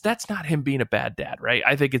 that's not him being a bad dad, right?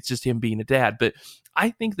 I think it's just him being a dad. But I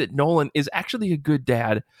think that Nolan is actually a good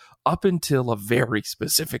dad up until a very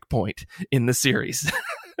specific point in the series.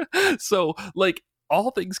 So, like,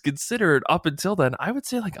 all things considered, up until then, I would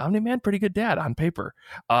say, like, Omni-Man, pretty good dad on paper.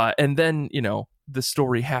 And then, you know, the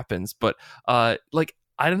story happens. But, like,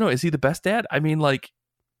 I don't know, is he the best dad? I mean, like,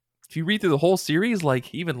 if you read through the whole series,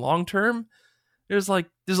 like, even long term, there's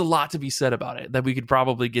a lot to be said about it that we could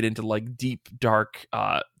probably get into, like, deep, dark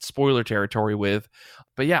spoiler territory with.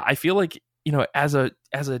 But yeah, I feel like, you know, as a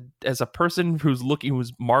person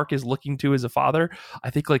who's Mark is looking to as a father, I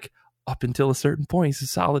think, like, up until a certain point, he's a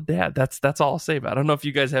solid dad. That's all I'll say about it. I don't know if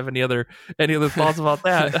you guys have any other thoughts about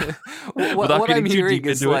that. What I'm hearing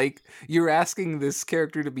is, like, you're asking this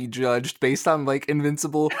character to be judged based on, like,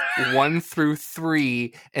 Invincible 1 through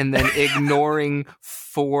 3, and then ignoring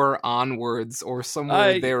 4 onwards or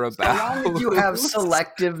somewhere thereabouts. As long as you have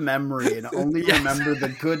selective memory and only remember the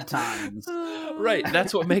good times. Right,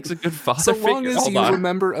 that's what makes a good father. So long as you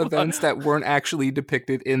remember events that weren't actually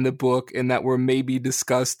depicted in the book and that were maybe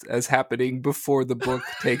discussed as happening before the book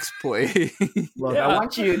takes place. Look, I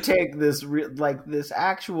want you to take this this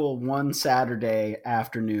actual one Saturday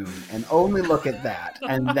afternoon and only look at that,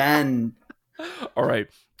 and then all right,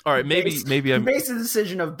 maybe I'm base the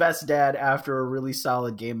decision of best dad after a really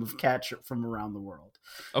solid game of catch from around the world.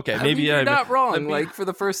 Okay, maybe you're not wrong. Like, for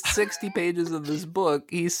the first 60 pages of this book,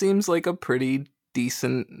 he seems like a pretty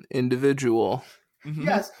decent individual. Mm-hmm.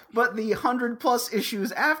 Yes, but the 100+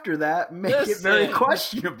 issues after that make it very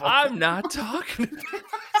questionable. I'm not talking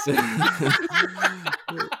about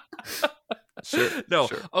No.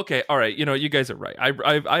 Sure. Okay. All right. You know, you guys are right.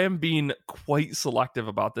 I am being quite selective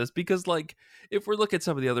about this because, like, if we look at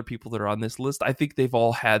some of the other people that are on this list, I think they've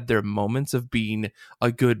all had their moments of being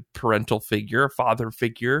a good parental figure, a father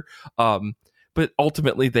figure. But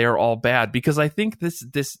ultimately they are all bad, because I think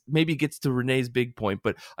this maybe gets to Renee's big point,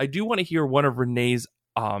 but I do want to hear one of Renee's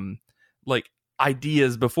like,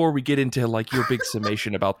 ideas before we get into, like, your big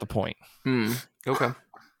summation about the point. Okay.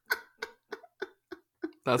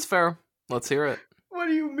 That's fair. Let's hear it. What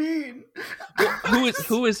do you mean? Well,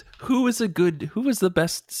 who is the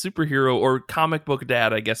best superhero or comic book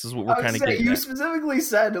dad, I guess, is what we're kind of getting you at. Specifically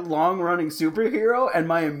said long-running superhero, and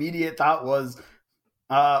my immediate thought was,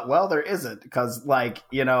 well, there isn't, because, like,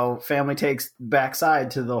 you know, family takes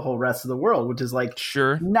backside to the whole rest of the world, which is, like,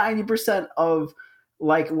 sure, 90% of,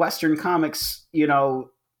 like Western comics,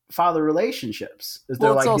 father relationships.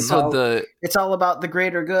 Well, it's also it's all about the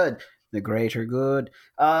greater good. The greater good.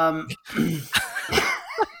 Well,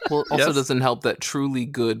 it also doesn't help that truly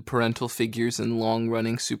good parental figures in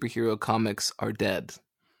long-running superhero comics are dead.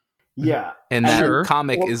 Yeah. And that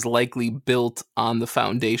comic is likely built on the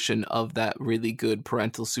foundation of that really good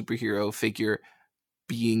parental superhero figure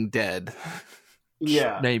being dead.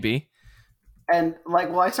 Yeah. Maybe. And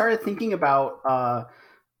I started thinking about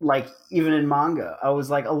even in manga, I was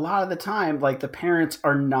like, a lot of the time, the parents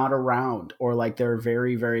are not around, or they're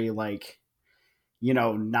very, very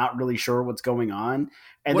not really sure what's going on.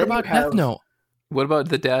 And what about Death Note? What about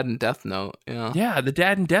the dad in Death Note? Yeah. Yeah, the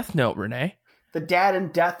dad in Death Note, Renee. The dad in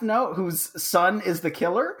Death Note, whose son is the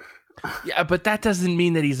killer? Yeah, but that doesn't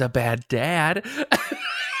mean that he's a bad dad. I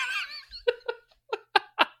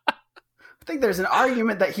think there's an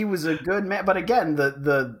argument that he was a good man, but again,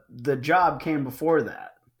 the job came before that.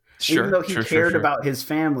 Sure, even though he cared about his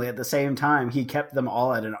family, at the same time, he kept them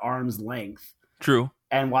all at an arm's length. True.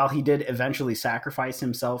 And while he did eventually sacrifice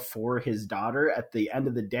himself for his daughter, at the end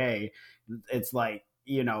of the day, it's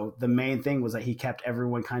the main thing was that he kept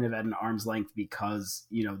everyone kind of at an arm's length because,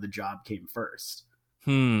 the job came first.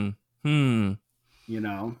 And it's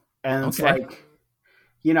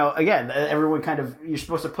again, everyone kind of, you're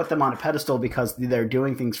supposed to put them on a pedestal because they're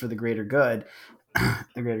doing things for the greater good.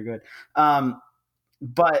 The greater good.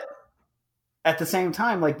 But at the same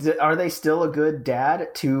time, are they still a good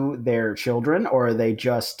dad to their children, or are they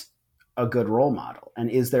just a good role model? And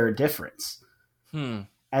is there a difference? And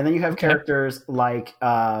then you have characters like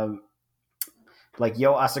Yo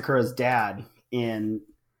Asakura's dad in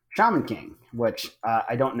Shaman King, which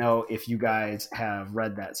I don't know if you guys have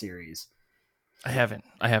read that series. I haven't.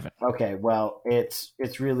 Okay, well, it's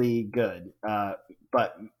really good.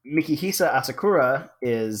 But Mikihisa Asakura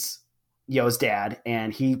is Yo's dad,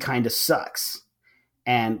 and he kind of sucks.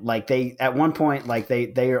 And they at one point,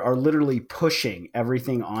 they are literally pushing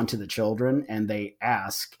everything onto the children, and they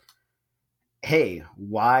ask, "Hey,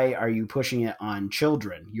 why are you pushing it on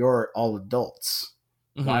children? You're all adults.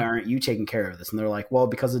 Why aren't you taking care of this?" And they're like, "Well,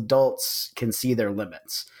 because adults can see their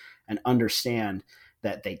limits and understand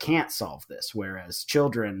that they can't solve this, whereas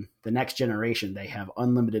children, the next generation, they have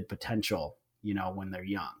unlimited potential, when they're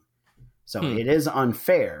young. So it is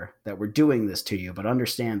unfair that we're doing this to you, but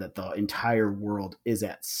understand that the entire world is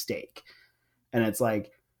at stake." And it's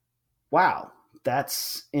wow,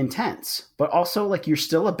 that's intense. But also, you're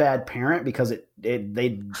still a bad parent, because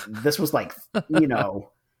this was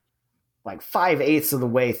 5/8 of the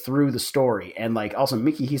way through the story. And also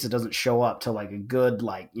Mikihisa doesn't show up till a good,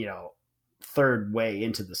 third way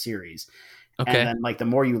into the series. Okay. And then the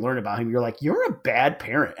more you learn about him, you're you're a bad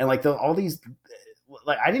parent. And all these,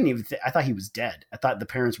 I didn't even I thought he was dead. I thought the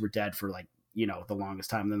parents were dead for the longest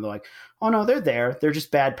time. And then they're like, "Oh no, they're there. They're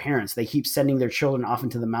just bad parents. They keep sending their children off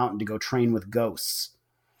into the mountain to go train with ghosts."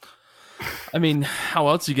 I mean, how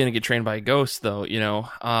else are you going to get trained by a ghost, though?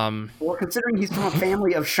 Well, considering he's from a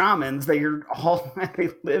family of shamans, they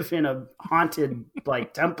live in a haunted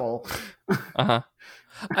temple.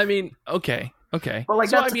 I mean, okay.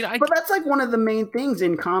 But that's one of the main things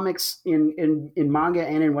in comics, in manga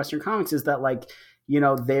and in Western comics, is that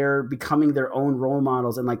they're becoming their own role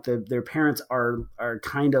models, and their parents are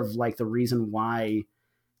kind of the reason why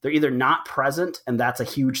they're either not present, and that's a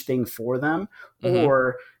huge thing for them,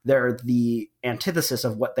 or they're the antithesis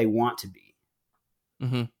of what they want to be.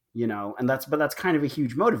 And that's kind of a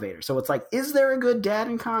huge motivator. So it's is there a good dad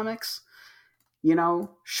in comics?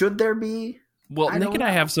 Should there be? Well, Nick and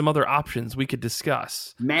I have some other options we could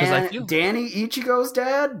discuss. Man, Danny Ichigo's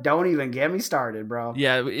dad? Don't even get me started, bro.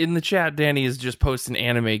 Yeah, in the chat, Danny is just posting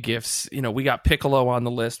anime gifs. We got Piccolo on the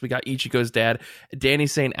list. We got Ichigo's dad.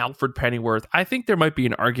 Danny's saying Alfred Pennyworth. I think there might be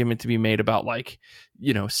an argument to be made about,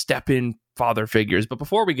 step-in father figures. But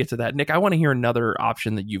before we get to that, Nick, I want to hear another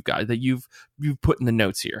option that you've got, that you've put in the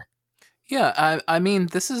notes here. Yeah, I mean,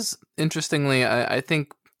 this is, interestingly, I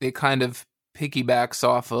think it kind of piggybacks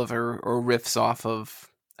off of or riffs off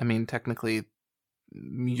of, I mean, technically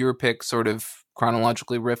your pick sort of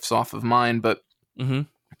chronologically riffs off of mine, but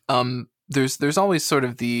there's always sort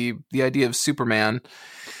of the idea of Superman,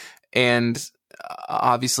 and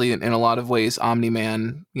obviously in a lot of ways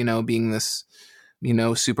Omni-Man, being this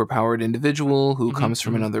super powered individual who comes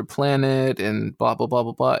from another planet and blah blah blah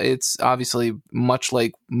blah blah. It's obviously much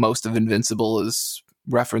like most of Invincible is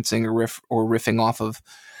referencing or riffing off of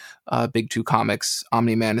Big Two comics.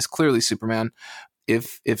 Omni-Man is clearly Superman.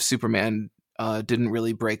 If Superman didn't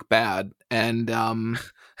really break bad, and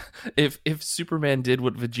if Superman did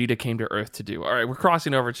what Vegeta came to Earth to do. All right, we're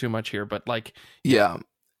crossing over too much here, but yeah,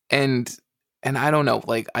 and And I don't know,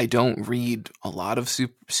 like, I don't read a lot of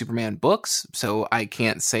Superman books, so I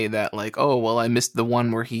can't say that, like, oh, well, I missed the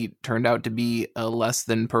one where he turned out to be a less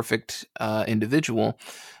than perfect individual.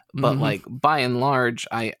 But, like, by and large,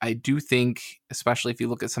 I do think, especially if you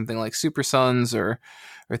look at something like Super Sons or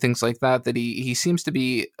things like that, that he seems to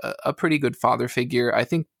be a pretty good father figure. I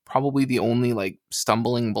think probably the only, like,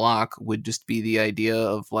 stumbling block would just be the idea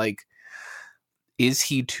of, like, is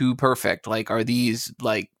he too perfect? Like, are these,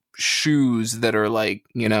 like, shoes that are, like,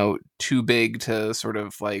 you know, too big to sort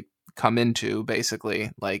of, like, come into,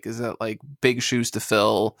 basically? Like, is that, like, big shoes to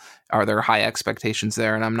fill? Are there high expectations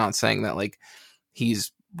there? And I'm not saying that, like,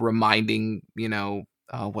 he's reminding, you know,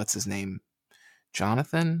 what's his name?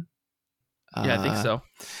 Jonathan? Yeah, I think so.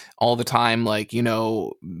 All the time, like, you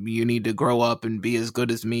know, you need to grow up and be as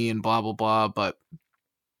good as me and blah, blah, blah.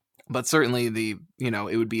 But certainly you know,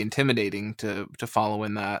 it would be intimidating to follow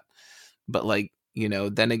in that. But, like, you know,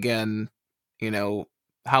 then again, you know,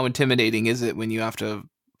 how intimidating is it when you have to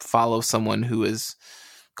follow someone who has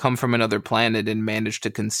come from another planet and managed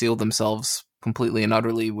to conceal themselves completely and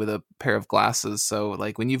utterly with a pair of glasses? So,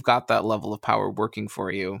 like, when you've got that level of power working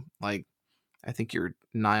for you, like, I think you're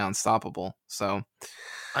nigh unstoppable. So,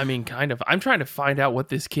 I mean, kind of. I'm trying to find out what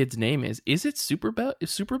this kid's name is. Is it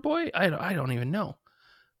Superboy? I don't even know.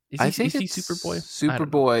 I think it's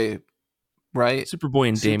Superboy, right? Superboy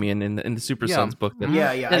and Damian in the Super Sons book.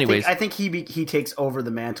 Yeah. Anyways, I think he takes over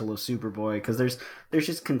the mantle of Superboy because there's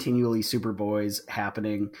just continually Superboys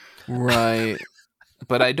happening. Right.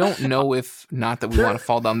 But I don't know if, not that we want to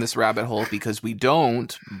fall down this rabbit hole because we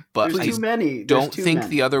don't, but there's too many. Don't think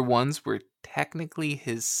the other ones were technically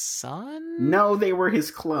his son? No, they were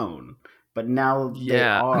his clone. But now they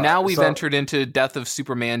are. Now we've entered into Death of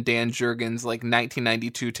Superman Dan Jurgens, like,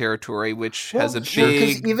 1992 territory, which has a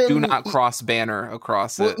big do not cross banner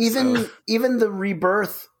across it. Even the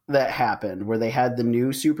rebirth that happened where they had the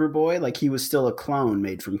new Superboy, like, he was still a clone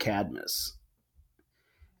made from Cadmus.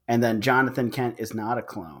 And then Jonathan Kent is not a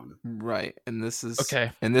clone. Right. And this is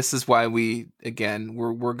okay. And this is why we're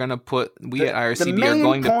gonna put at IRCB are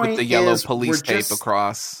going to put the yellow police tape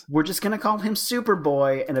across. We're just gonna call him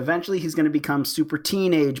Superboy, and eventually he's gonna become Super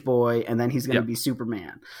Teenage Boy, and then he's gonna be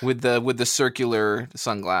Superman. With the circular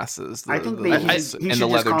sunglasses. I think he should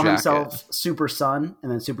just call himself Super Son,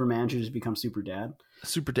 and then Superman should just become Super Dad.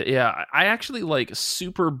 Super Dad, yeah. I actually like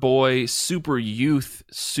Superboy, Super Youth,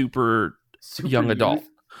 Super Young Adult.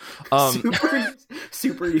 Super Youth,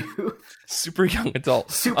 Super Young Adult,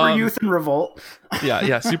 Super Youth and Revolt.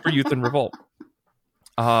 Yeah, Super Youth and Revolt.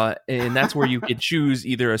 And that's where you can choose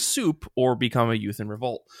either a soup or become a youth in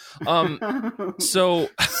revolt. So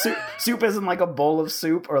soup isn't like a bowl of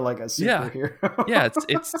soup or like a superhero. Yeah,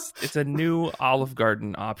 it's a new Olive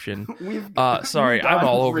Garden option. Sorry, I'm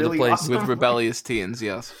all over the place with rebellious teens.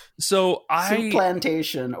 Yes. So Soup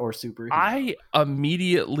Plantation or superhero. I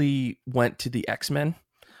immediately went to the X-Men.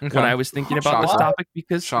 Okay. When I was thinking about this topic,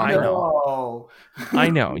 because I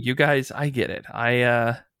know you guys, I get it.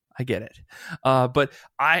 I get it. But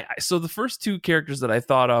so the first two characters that I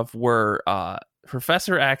thought of were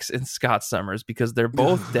Professor X and Scott Summers, because they're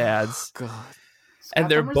both dads. God. And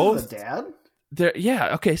they're both dad.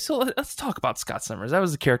 Okay, so let's talk about Scott Summers. That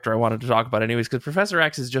was the character I wanted to talk about anyways, because Professor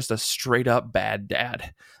X is just a straight up bad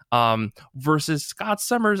dad. Versus Scott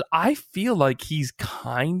Summers, I feel like he's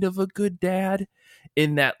kind of a good dad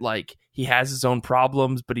in that, like, he has his own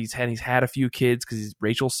problems, but he's had a few kids, because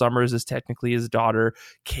Rachel Summers is technically his daughter,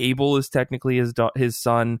 Cable is technically his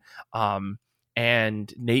son,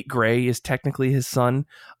 and Nate Gray is technically his son.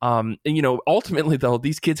 And, you know, ultimately, though,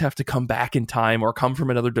 these kids have to come back in time or come from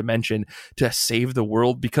another dimension to save the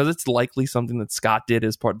world, because it's likely something that Scott did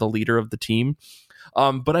as part of the leader of the team.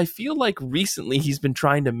 But I feel like recently he's been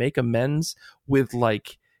trying to make amends with,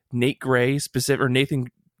 like, Nate Gray or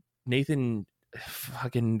Nathan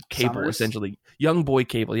fucking Cable, Summers? Essentially young boy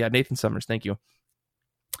Cable. Yeah, Nathan Summers, thank you.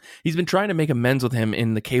 He's been trying to make amends with him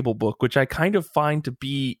in the Cable book, which I kind of find to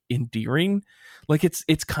be endearing. Like,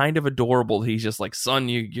 it's kind of adorable. He's just like, son,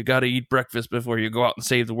 you gotta eat breakfast before you go out and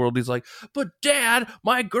save the world. He's like, but Dad,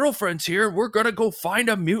 my girlfriend's here, we're gonna go find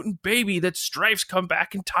a mutant baby that Strife's come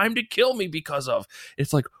back in time to kill me because of.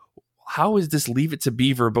 It's like, how is this Leave It to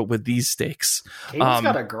Beaver but with these stakes? Cable's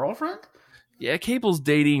got a girlfriend? Yeah, Cable's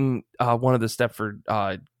dating one of the Stepford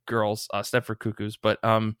girls, Stepford Cuckoos, but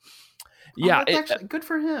yeah, actually good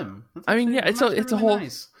for him. It's a really whole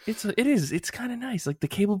nice. It's kind of nice. Like, the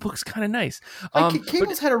Cable book's kind of nice.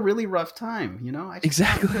 Cable's had a really rough time, you know. I just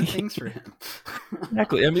exactly good things for him.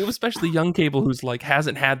 Exactly. I mean, especially young Cable, who's like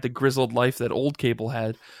hasn't had the grizzled life that old Cable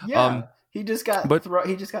had. Yeah. He just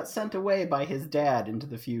got sent away by his dad into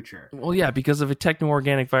the future. Well, yeah, because of a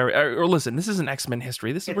techno-organic virus. Or listen, this isn't X-Men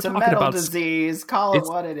history. We're a talking metal about disease. Call it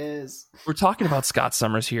what it is. We're talking about Scott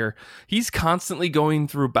Summers here. He's constantly going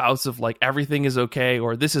through bouts of like everything is okay,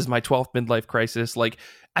 or this is my 12th midlife crisis. Like,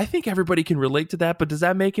 I think everybody can relate to that, but does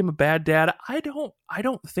that make him a bad dad? I don't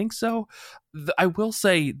think so. I will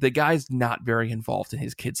say the guy's not very involved in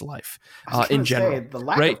his kid's life in general. The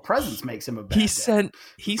lack of presence makes him a bad dad.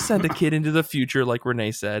 He sent a kid into the future, like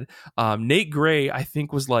Renee said. Nate Gray, I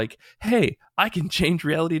think, was like, hey, I can change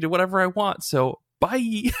reality to whatever I want, so bye.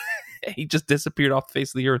 He just disappeared off the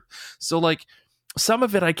face of the earth. So like, some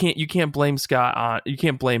of it you can't blame Scott on. You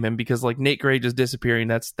can't blame him because like Nate Gray just disappearing,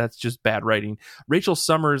 that's just bad writing. Rachel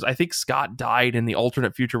Summers, I think Scott died in the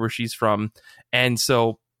alternate future where she's from, and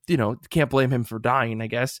so can't blame him for dying, I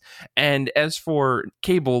guess. And as for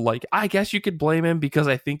Cable, like, I guess you could blame him because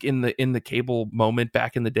I think in the Cable moment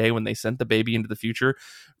back in the day when they sent the baby into the future,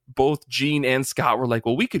 both Gene and Scott were like,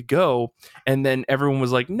 well, we could go, and then everyone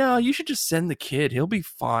was like, no, you should just send the kid, he'll be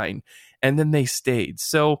fine, and then they stayed.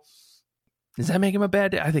 So does that make him a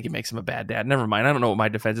bad dad? I think it makes him a bad dad. Never mind. I don't know what my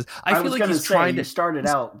defense is. I feel like he's trying to started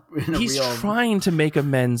out. He's trying to make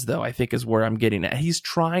amends, though. I think is where I'm getting at. He's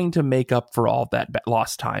trying to make up for all that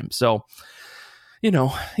lost time. So,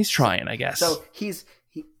 he's trying, I guess. So he's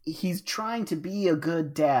trying to be a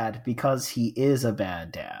good dad because he is a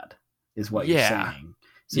bad dad, is what you're saying.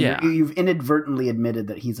 So you've inadvertently admitted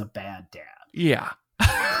that he's a bad dad. Yeah.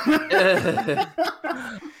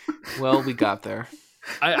 Well, we got there.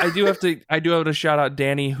 I do have to shout out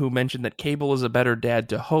Danny, who mentioned that Cable is a better dad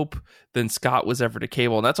to Hope than Scott was ever to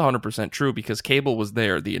Cable, and that's 100% true because Cable was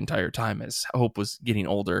there the entire time as Hope was getting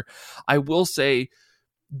older. I will say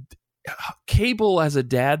Cable as a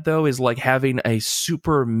dad, though, is like having a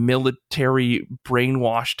super military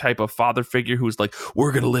brainwash type of father figure who's like,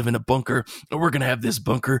 we're going to live in a bunker, and we're going to have this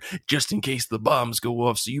bunker just in case the bombs go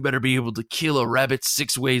off, so you better be able to kill a rabbit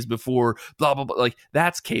 6 ways before, blah, blah, blah. Like,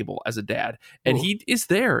 that's Cable as a dad. And he is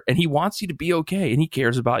there, and he wants you to be okay, and he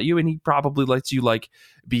cares about you, and he probably lets you, like,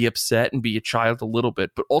 be upset and be a child a little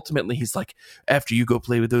bit. But ultimately, he's like, after you go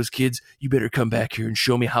play with those kids, you better come back here and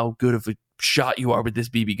show me how good of a shot you are with this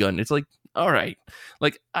BB gun. It's like, all right,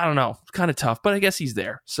 like, I don't know, it's kind of tough, but I guess he's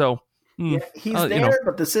there. So he's there,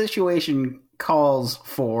 but the situation calls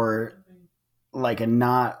for like a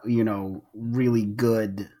not really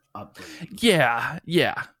good upbringing. Yeah.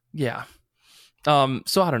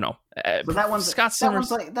 So I don't know. But that one's Scott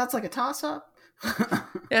Summers. That's like a toss up.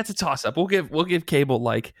 Yeah, it's a toss up. We'll give Cable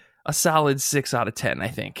like a solid 6 out of 10. I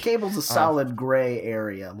think Cable's a solid gray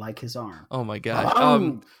area, like his arm. Oh my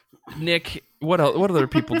god. Nick, what other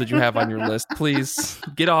people did you have on your list? Please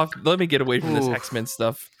get off. Let me get away from this X-Men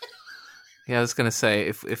stuff. Yeah, I was gonna say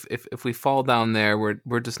if we fall down there,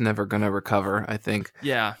 we're just never gonna recover. I think.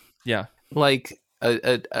 Yeah. Like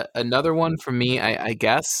another one for me, I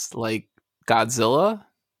guess, like Godzilla.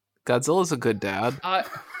 Godzilla's a good dad.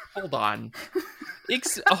 Hold on.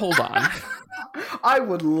 Hold on. I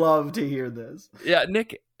would love to hear this. Yeah,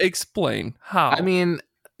 Nick, explain how. I mean,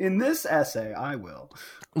 in this essay, I will.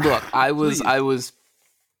 Look, I was, I'm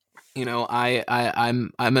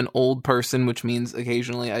an old person, which means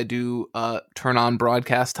occasionally I do turn on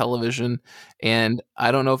broadcast television, and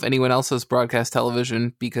I don't know if anyone else has broadcast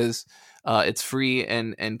television because it's free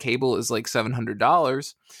and cable is like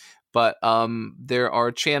 $700. But there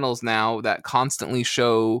are channels now that constantly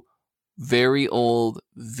show very old,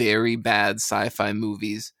 very bad sci-fi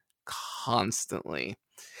movies constantly.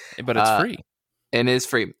 But it's free. And it is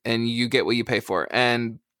free, and you get what you pay for.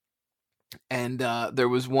 And there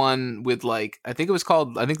was one with like, I think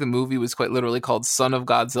the movie was quite literally called Son of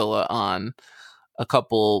Godzilla on a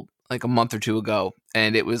month or two ago.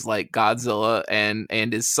 And it was like Godzilla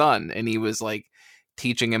and his son. And he was like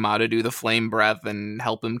teaching him how to do the flame breath and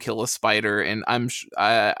help him kill a spider. And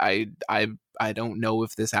I don't know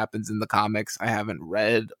if this happens in the comics. I haven't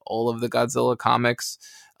read all of the Godzilla comics.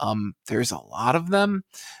 There's a lot of them.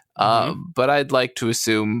 But I'd like to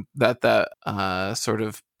assume that sort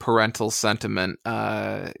of parental sentiment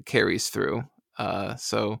carries through.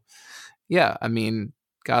 So, yeah, I mean,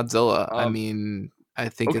 Godzilla, I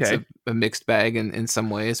think it's a mixed bag in some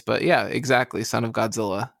ways. But yeah, exactly. Son of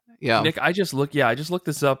Godzilla. Yeah. Nick, I just looked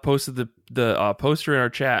this up, posted the poster in our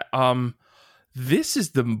chat. This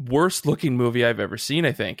is the worst looking movie I've ever seen,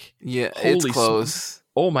 I think. Yeah, it's close.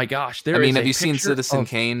 Oh my gosh! Have you seen Citizen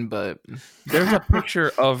Kane? But there's a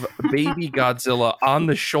picture of baby Godzilla on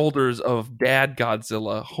the shoulders of dad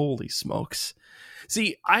Godzilla. Holy smokes!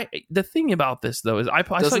 See, the thing about this though is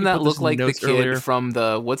doesn't that look like the kid earlier from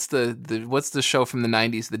what's the show from the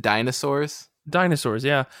 90s, the dinosaurs? Dinosaurs,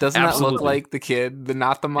 yeah. Doesn't that Absolutely. look like the kid,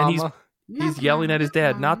 not the mama? He's yelling at his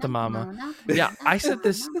dad, not the mama. Yeah, I said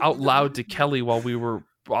this out loud to Kelly while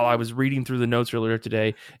I was reading through the notes earlier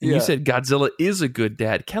today, and you said Godzilla is a good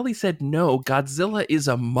dad. Kelly said no, Godzilla is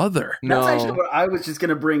a mother. That's actually what I was just going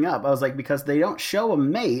to bring up. I was like, because they don't show a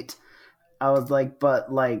mate, I was like,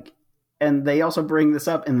 but like, and they also bring this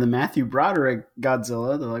up in the Matthew Broderick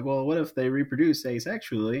Godzilla. They're like, well, what if they reproduce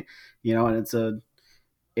asexually? You know, and it's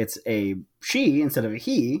a she instead of a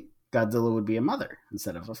he. Godzilla would be a mother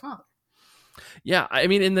instead of a father. Yeah, I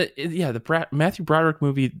mean, in the Matthew Broderick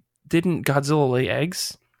movie, didn't Godzilla lay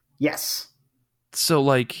eggs? Yes. So,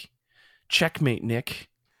 like, checkmate, Nick.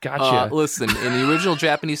 Gotcha. Listen, in the original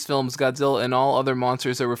Japanese films, Godzilla and all other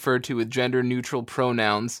monsters are referred to with gender-neutral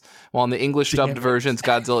pronouns, while in the English-dubbed versions,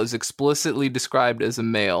 Godzilla is explicitly described as a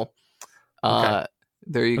male. Okay.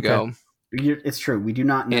 There you go. It's true. We do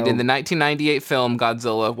not know. And in the 1998 film,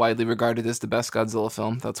 Godzilla, widely regarded as the best Godzilla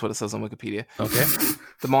film, that's what it says on Wikipedia. Okay.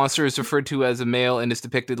 The monster is referred to as a male and is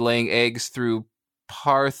depicted laying eggs through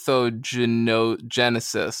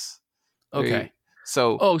parthenogenesis. Okay.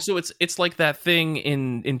 So so it's like that thing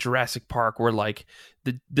in Jurassic Park where like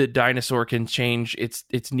the dinosaur can change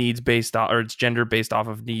its needs based on, or its gender based off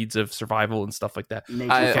of needs of survival and stuff like that.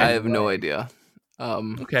 I have no idea.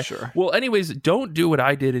 Okay, sure. Well, anyways, don't do what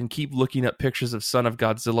I did and keep looking up pictures of Son of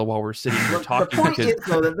Godzilla while we're sitting here talking. The point is,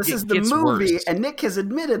 though, that this is the movie, worse. And Nick has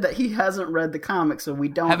admitted that he hasn't read the comics, so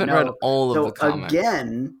we haven't read all of the comics.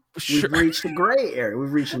 Again, we've reached a gray area.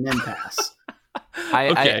 We've reached an impasse.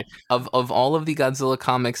 Of all of the Godzilla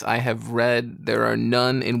comics I have read, there are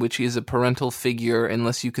none in which he is a parental figure,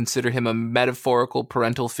 unless you consider him a metaphorical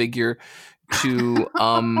parental figure to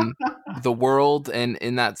the world, and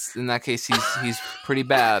in that case, he's pretty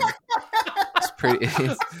bad.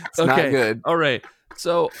 It's not good. All right.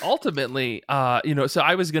 So ultimately, so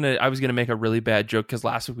I was gonna make a really bad joke because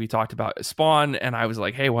last week we talked about Spawn, and I was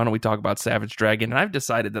like, hey, why don't we talk about Savage Dragon? And I've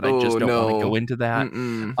decided that I just don't want to go into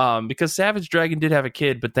that, because Savage Dragon did have a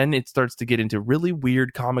kid, but then it starts to get into really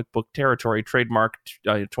weird comic book territory, trademark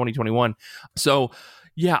 2021. So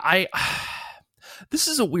yeah, this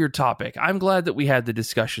is a weird topic. I'm glad that we had the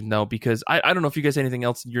discussion though, because I don't know if you guys have anything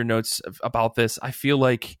else in your notes about this. I feel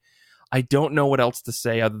like I don't know what else to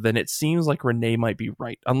say other than it seems like Renee might be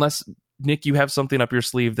right. Unless, Nick, you have something up your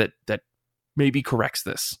sleeve that maybe corrects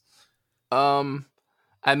this. I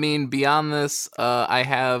mean, beyond this, I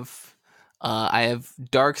have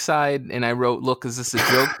Darkseid, and I wrote, look, is this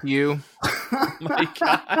a joke to you? Oh my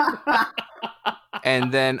God.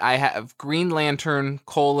 And then I have Green Lantern,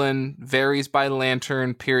 varies by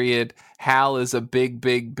lantern, period. Hal is a big,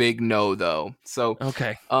 big, big no, though. So,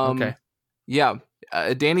 okay. Yeah.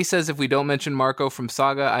 Danny says if we don't mention Marco from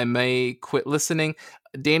Saga, I may quit listening.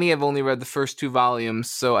 Danny, I've only read the first 2 volumes,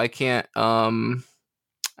 so I can't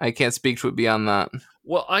speak to it beyond that.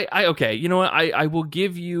 Well, I okay. You know what? I will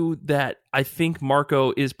give you that. I think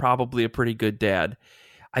Marco is probably a pretty good dad.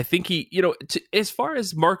 I think he, as far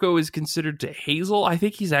as Marco is considered to Hazel, I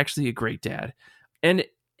think he's actually a great dad. And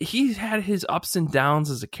he's had his ups and downs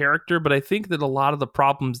as a character, but I think that a lot of the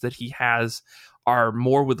problems that he has are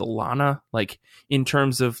more with Alana, like in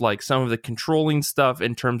terms of like some of the controlling stuff,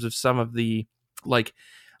 in terms of some of the like,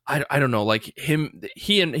 I don't know, like he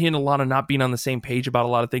and Alana not being on the same page about a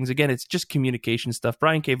lot of things. Again, it's just communication stuff.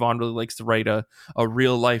 Brian K. Vaughan really likes to write a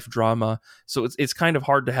real life drama, so it's kind of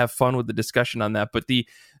hard to have fun with the discussion on that. But the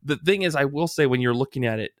thing is, I will say, when you're looking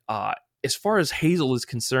at it, as far as Hazel is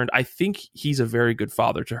concerned, I think he's a very good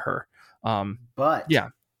father to her. But yeah.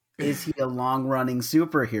 Is he a long-running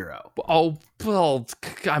superhero? Oh, well,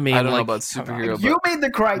 I mean, I don't know about superhero. You made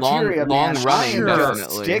the criteria, long running,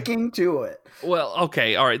 definitely. Sticking to it. Well,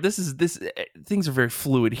 okay, all right. This things are very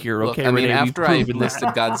fluid here. Look, Okay, I mean, Renee, after I listed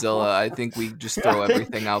Godzilla, I think we just throw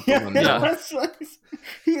everything out the window. Yeah.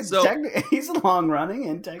 He's long-running,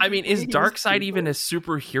 and I mean, is Darkseid even a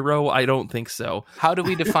superhero? I don't think so. How do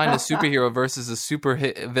we define a superhero versus a super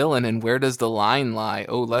villain, and where does the line lie?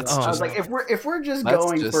 I was like, if we're just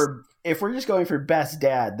going for best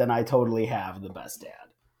dad, then I totally have the best dad.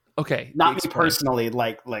 Okay, not me personally.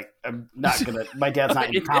 Like I'm not gonna. My dad's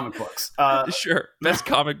not in comic books. Sure, best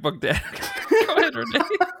comic book dad. Go ahead, Renee.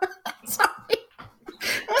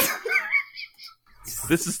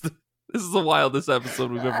 This is the wildest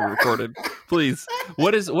episode we've ever recorded. Please,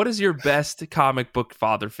 what is your best comic book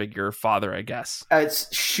father figure? Father, I guess. It's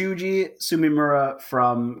Shuji Sumimura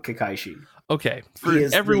from Kakaishi. Okay, for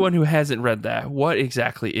everyone who hasn't read that, what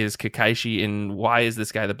exactly is Kakaishi, and why is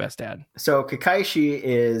this guy the best dad? So Kakaishi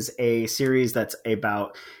is a series that's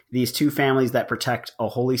about these 2 families that protect a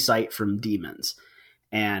holy site from demons.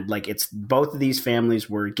 And like it's both of these families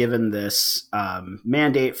were given this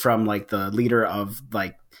mandate from like the leader of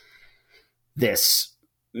like this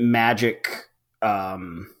magic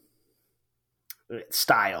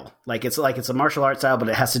style. Like it's a martial arts style, but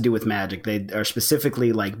it has to do with magic. They are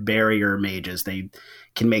specifically like barrier mages. They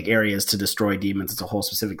can make areas to destroy demons. It's a whole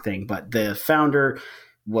specific thing. But the founder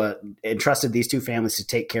entrusted these two families to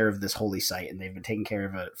take care of this holy site, and they've been taking care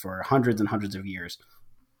of it for hundreds and hundreds of years.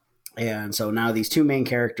 And so now these two main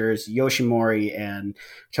characters, Yoshimori and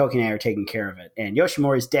Tokine, are taking care of it. And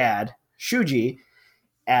Yoshimori's dad, Shuji,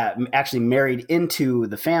 actually married into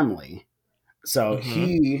the family. So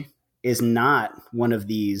he is not one of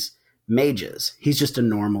these mages. He's just a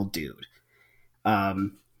normal dude.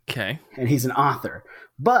 Okay. And he's an author.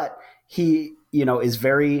 But he, is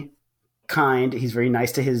very kind. He's very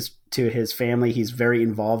nice to his family. He's very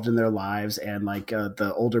involved in their lives. And like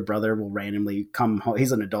the older brother will randomly come home.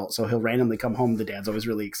 He's an adult, so he'll randomly come home. The dad's always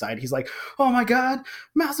really excited. He's like, "Oh my God,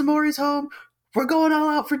 Masamori's home. We're going all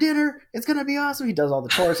out for dinner. It's going to be awesome." He does all the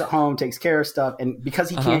chores at home, takes care of stuff. And because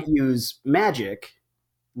he can't use magic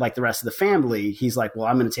like the rest of the family, he's like, well,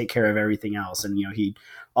 I'm going to take care of everything else. And, he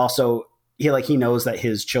knows that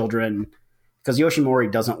his children, because Yoshimori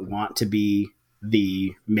doesn't want to be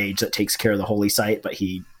the mage that takes care of the holy site, but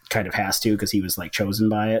he kind of has to, because he was like chosen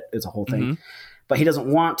by it. It's a whole thing, but he doesn't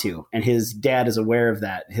want to. And his dad is aware of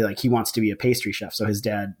that. He wants to be a pastry chef. So his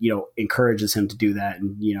dad, encourages him to do that.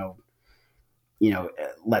 And,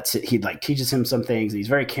 he teaches him some things, and he's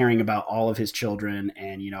very caring about all of his children.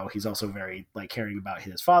 And, he's also very caring about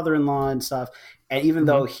his father-in-law and stuff. And even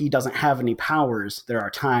though he doesn't have any powers, there are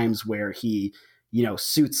times where he,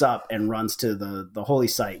 suits up and runs to the holy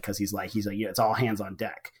site. Cause he's like, it's all hands on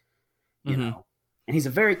deck, you know? And he's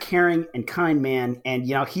a very caring and kind man. And,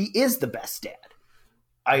 he is the best dad.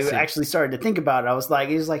 I actually started to think about it. I was like,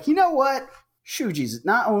 you know what?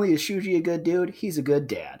 Not only is Shuji a good dude, he's a good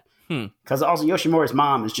dad. Because also Yoshimori's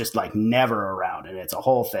mom is just like never around, and it's a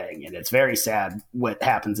whole thing, and it's very sad what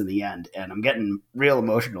happens in the end, and I'm getting real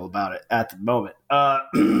emotional about it at the moment.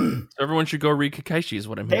 Everyone should go read Kakaishi is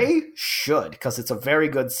what I'm hearing. They should, because it's a very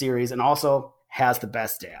good series and also has the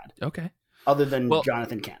best dad. Okay. Other than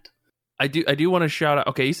Jonathan Kent. I do want to shout out.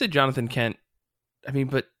 Okay, you said Jonathan Kent. I mean,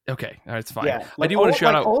 but okay, all right, it's fine. Yeah, I do want to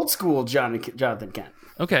shout out old school Jonathan Kent.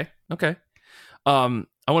 Okay.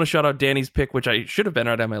 I want to shout out Danny's pick, which I should have been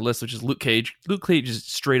right on my list, which is Luke Cage. Luke Cage is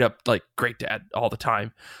straight up like great dad all the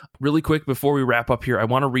time. Really quick, before we wrap up here, I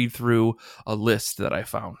want to read through a list that I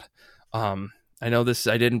found. I know this,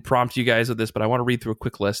 I didn't prompt you guys with this, but I want to read through a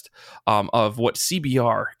quick list of what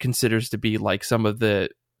CBR considers to be like some of the,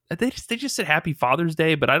 they just said Happy Father's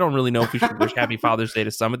Day, but I don't really know if we should wish Happy Father's Day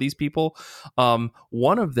to some of these people.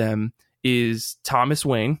 One of them is Thomas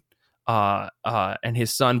Wayne and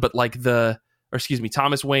his son, but like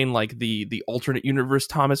Thomas Wayne, like the alternate universe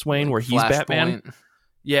Thomas Wayne, where he's Batman.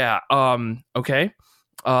 Yeah. Okay.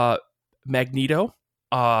 Magneto,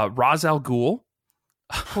 Ra's al Ghul,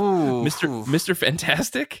 Mr.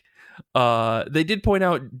 Fantastic. They did point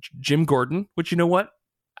out Jim Gordon, which, you know what?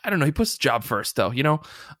 I don't know. He puts the job first, though.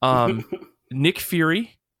 Nick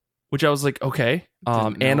Fury, which I was like, okay.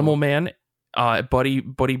 Animal Man, Buddy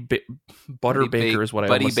Baker is what I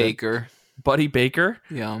almost said. Buddy Baker.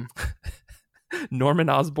 Yeah. Norman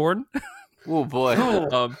Osborn. Oh boy.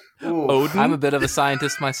 Odin. I'm a bit of a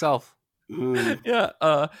scientist myself.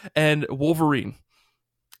 Yeah. And Wolverine,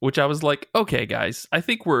 which I was like, okay, guys, I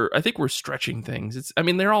think we're stretching things.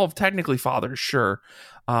 They're all technically fathers, sure.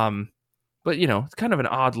 But it's kind of an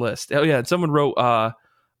odd list. Oh yeah. And someone wrote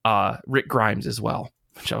Rick Grimes as well,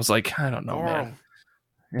 which I was like, I don't know, man.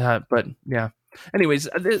 Yeah. But yeah. Anyways,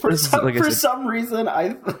 for some reason,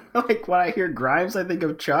 I like when I hear Grimes, I think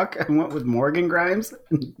of Chuck. I went with Morgan Grimes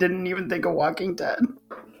and didn't even think of Walking Dead.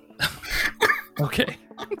 Okay,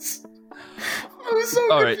 I was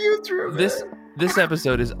so confused through this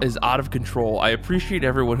episode is out of control. I appreciate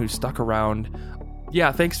everyone who stuck around.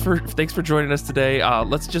 Yeah, thanks for joining us today.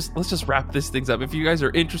 Let's just wrap this things up. If you guys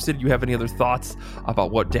are interested, you have any other thoughts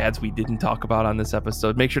about what dads we didn't talk about on this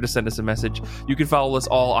episode, make sure to send us a message. You can follow us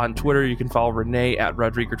all on Twitter. You can follow Renee at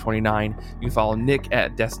Rodriguer29. You can follow Nick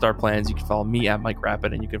at Death Star Plans. You can follow me at Mike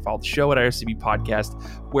Rapid, and you can follow the show at IRCB Podcast,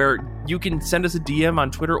 where you can send us a DM on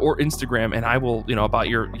Twitter or Instagram, and I will, about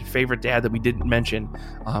your favorite dad that we didn't mention.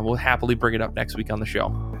 We'll happily bring it up next week on the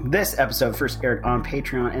show. This episode first aired on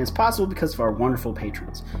Patreon, and it's possible because of our wonderful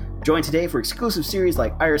patrons. Join today for exclusive series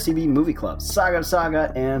like IRCB Movie Club, Saga of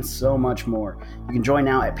Saga, and so much more. You can join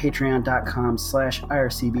now at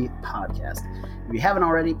patreon.com/IRCB podcast. If you haven't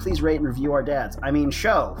already, please rate and review our dads. I mean,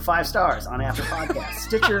 show 5 stars on Apple Podcasts,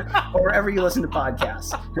 Stitcher, or wherever you listen to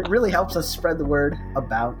podcasts. It really helps us spread the word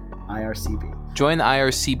about IRCB. Join the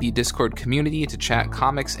IRCB Discord community to chat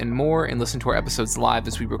comics and more, and listen to our episodes live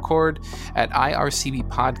as we record at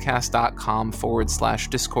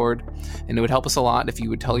ircbpodcast.com/Discord. And it would help us a lot if you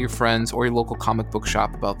would tell your friends or your local comic book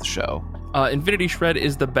shop about the show. Infinity Shred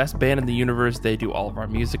is the best band in the universe. They do all of our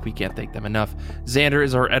music. We can't thank them enough. Xander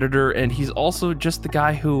is our editor, and he's also just the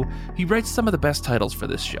guy who he writes some of the best titles for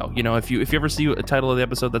this show. You know, if you ever see a title of the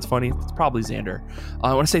episode that's funny, it's probably Xander.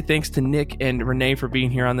 I want to say thanks to Nick and Renee for being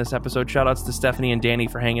here on this episode. Shout outs to Stephanie and Danny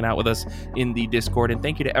for hanging out with us in the Discord, and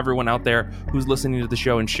thank you to everyone out there who's listening to the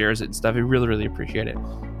show and shares it and stuff. We really, really appreciate it.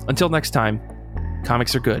 Until next time,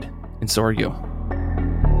 comics are good, and so are you.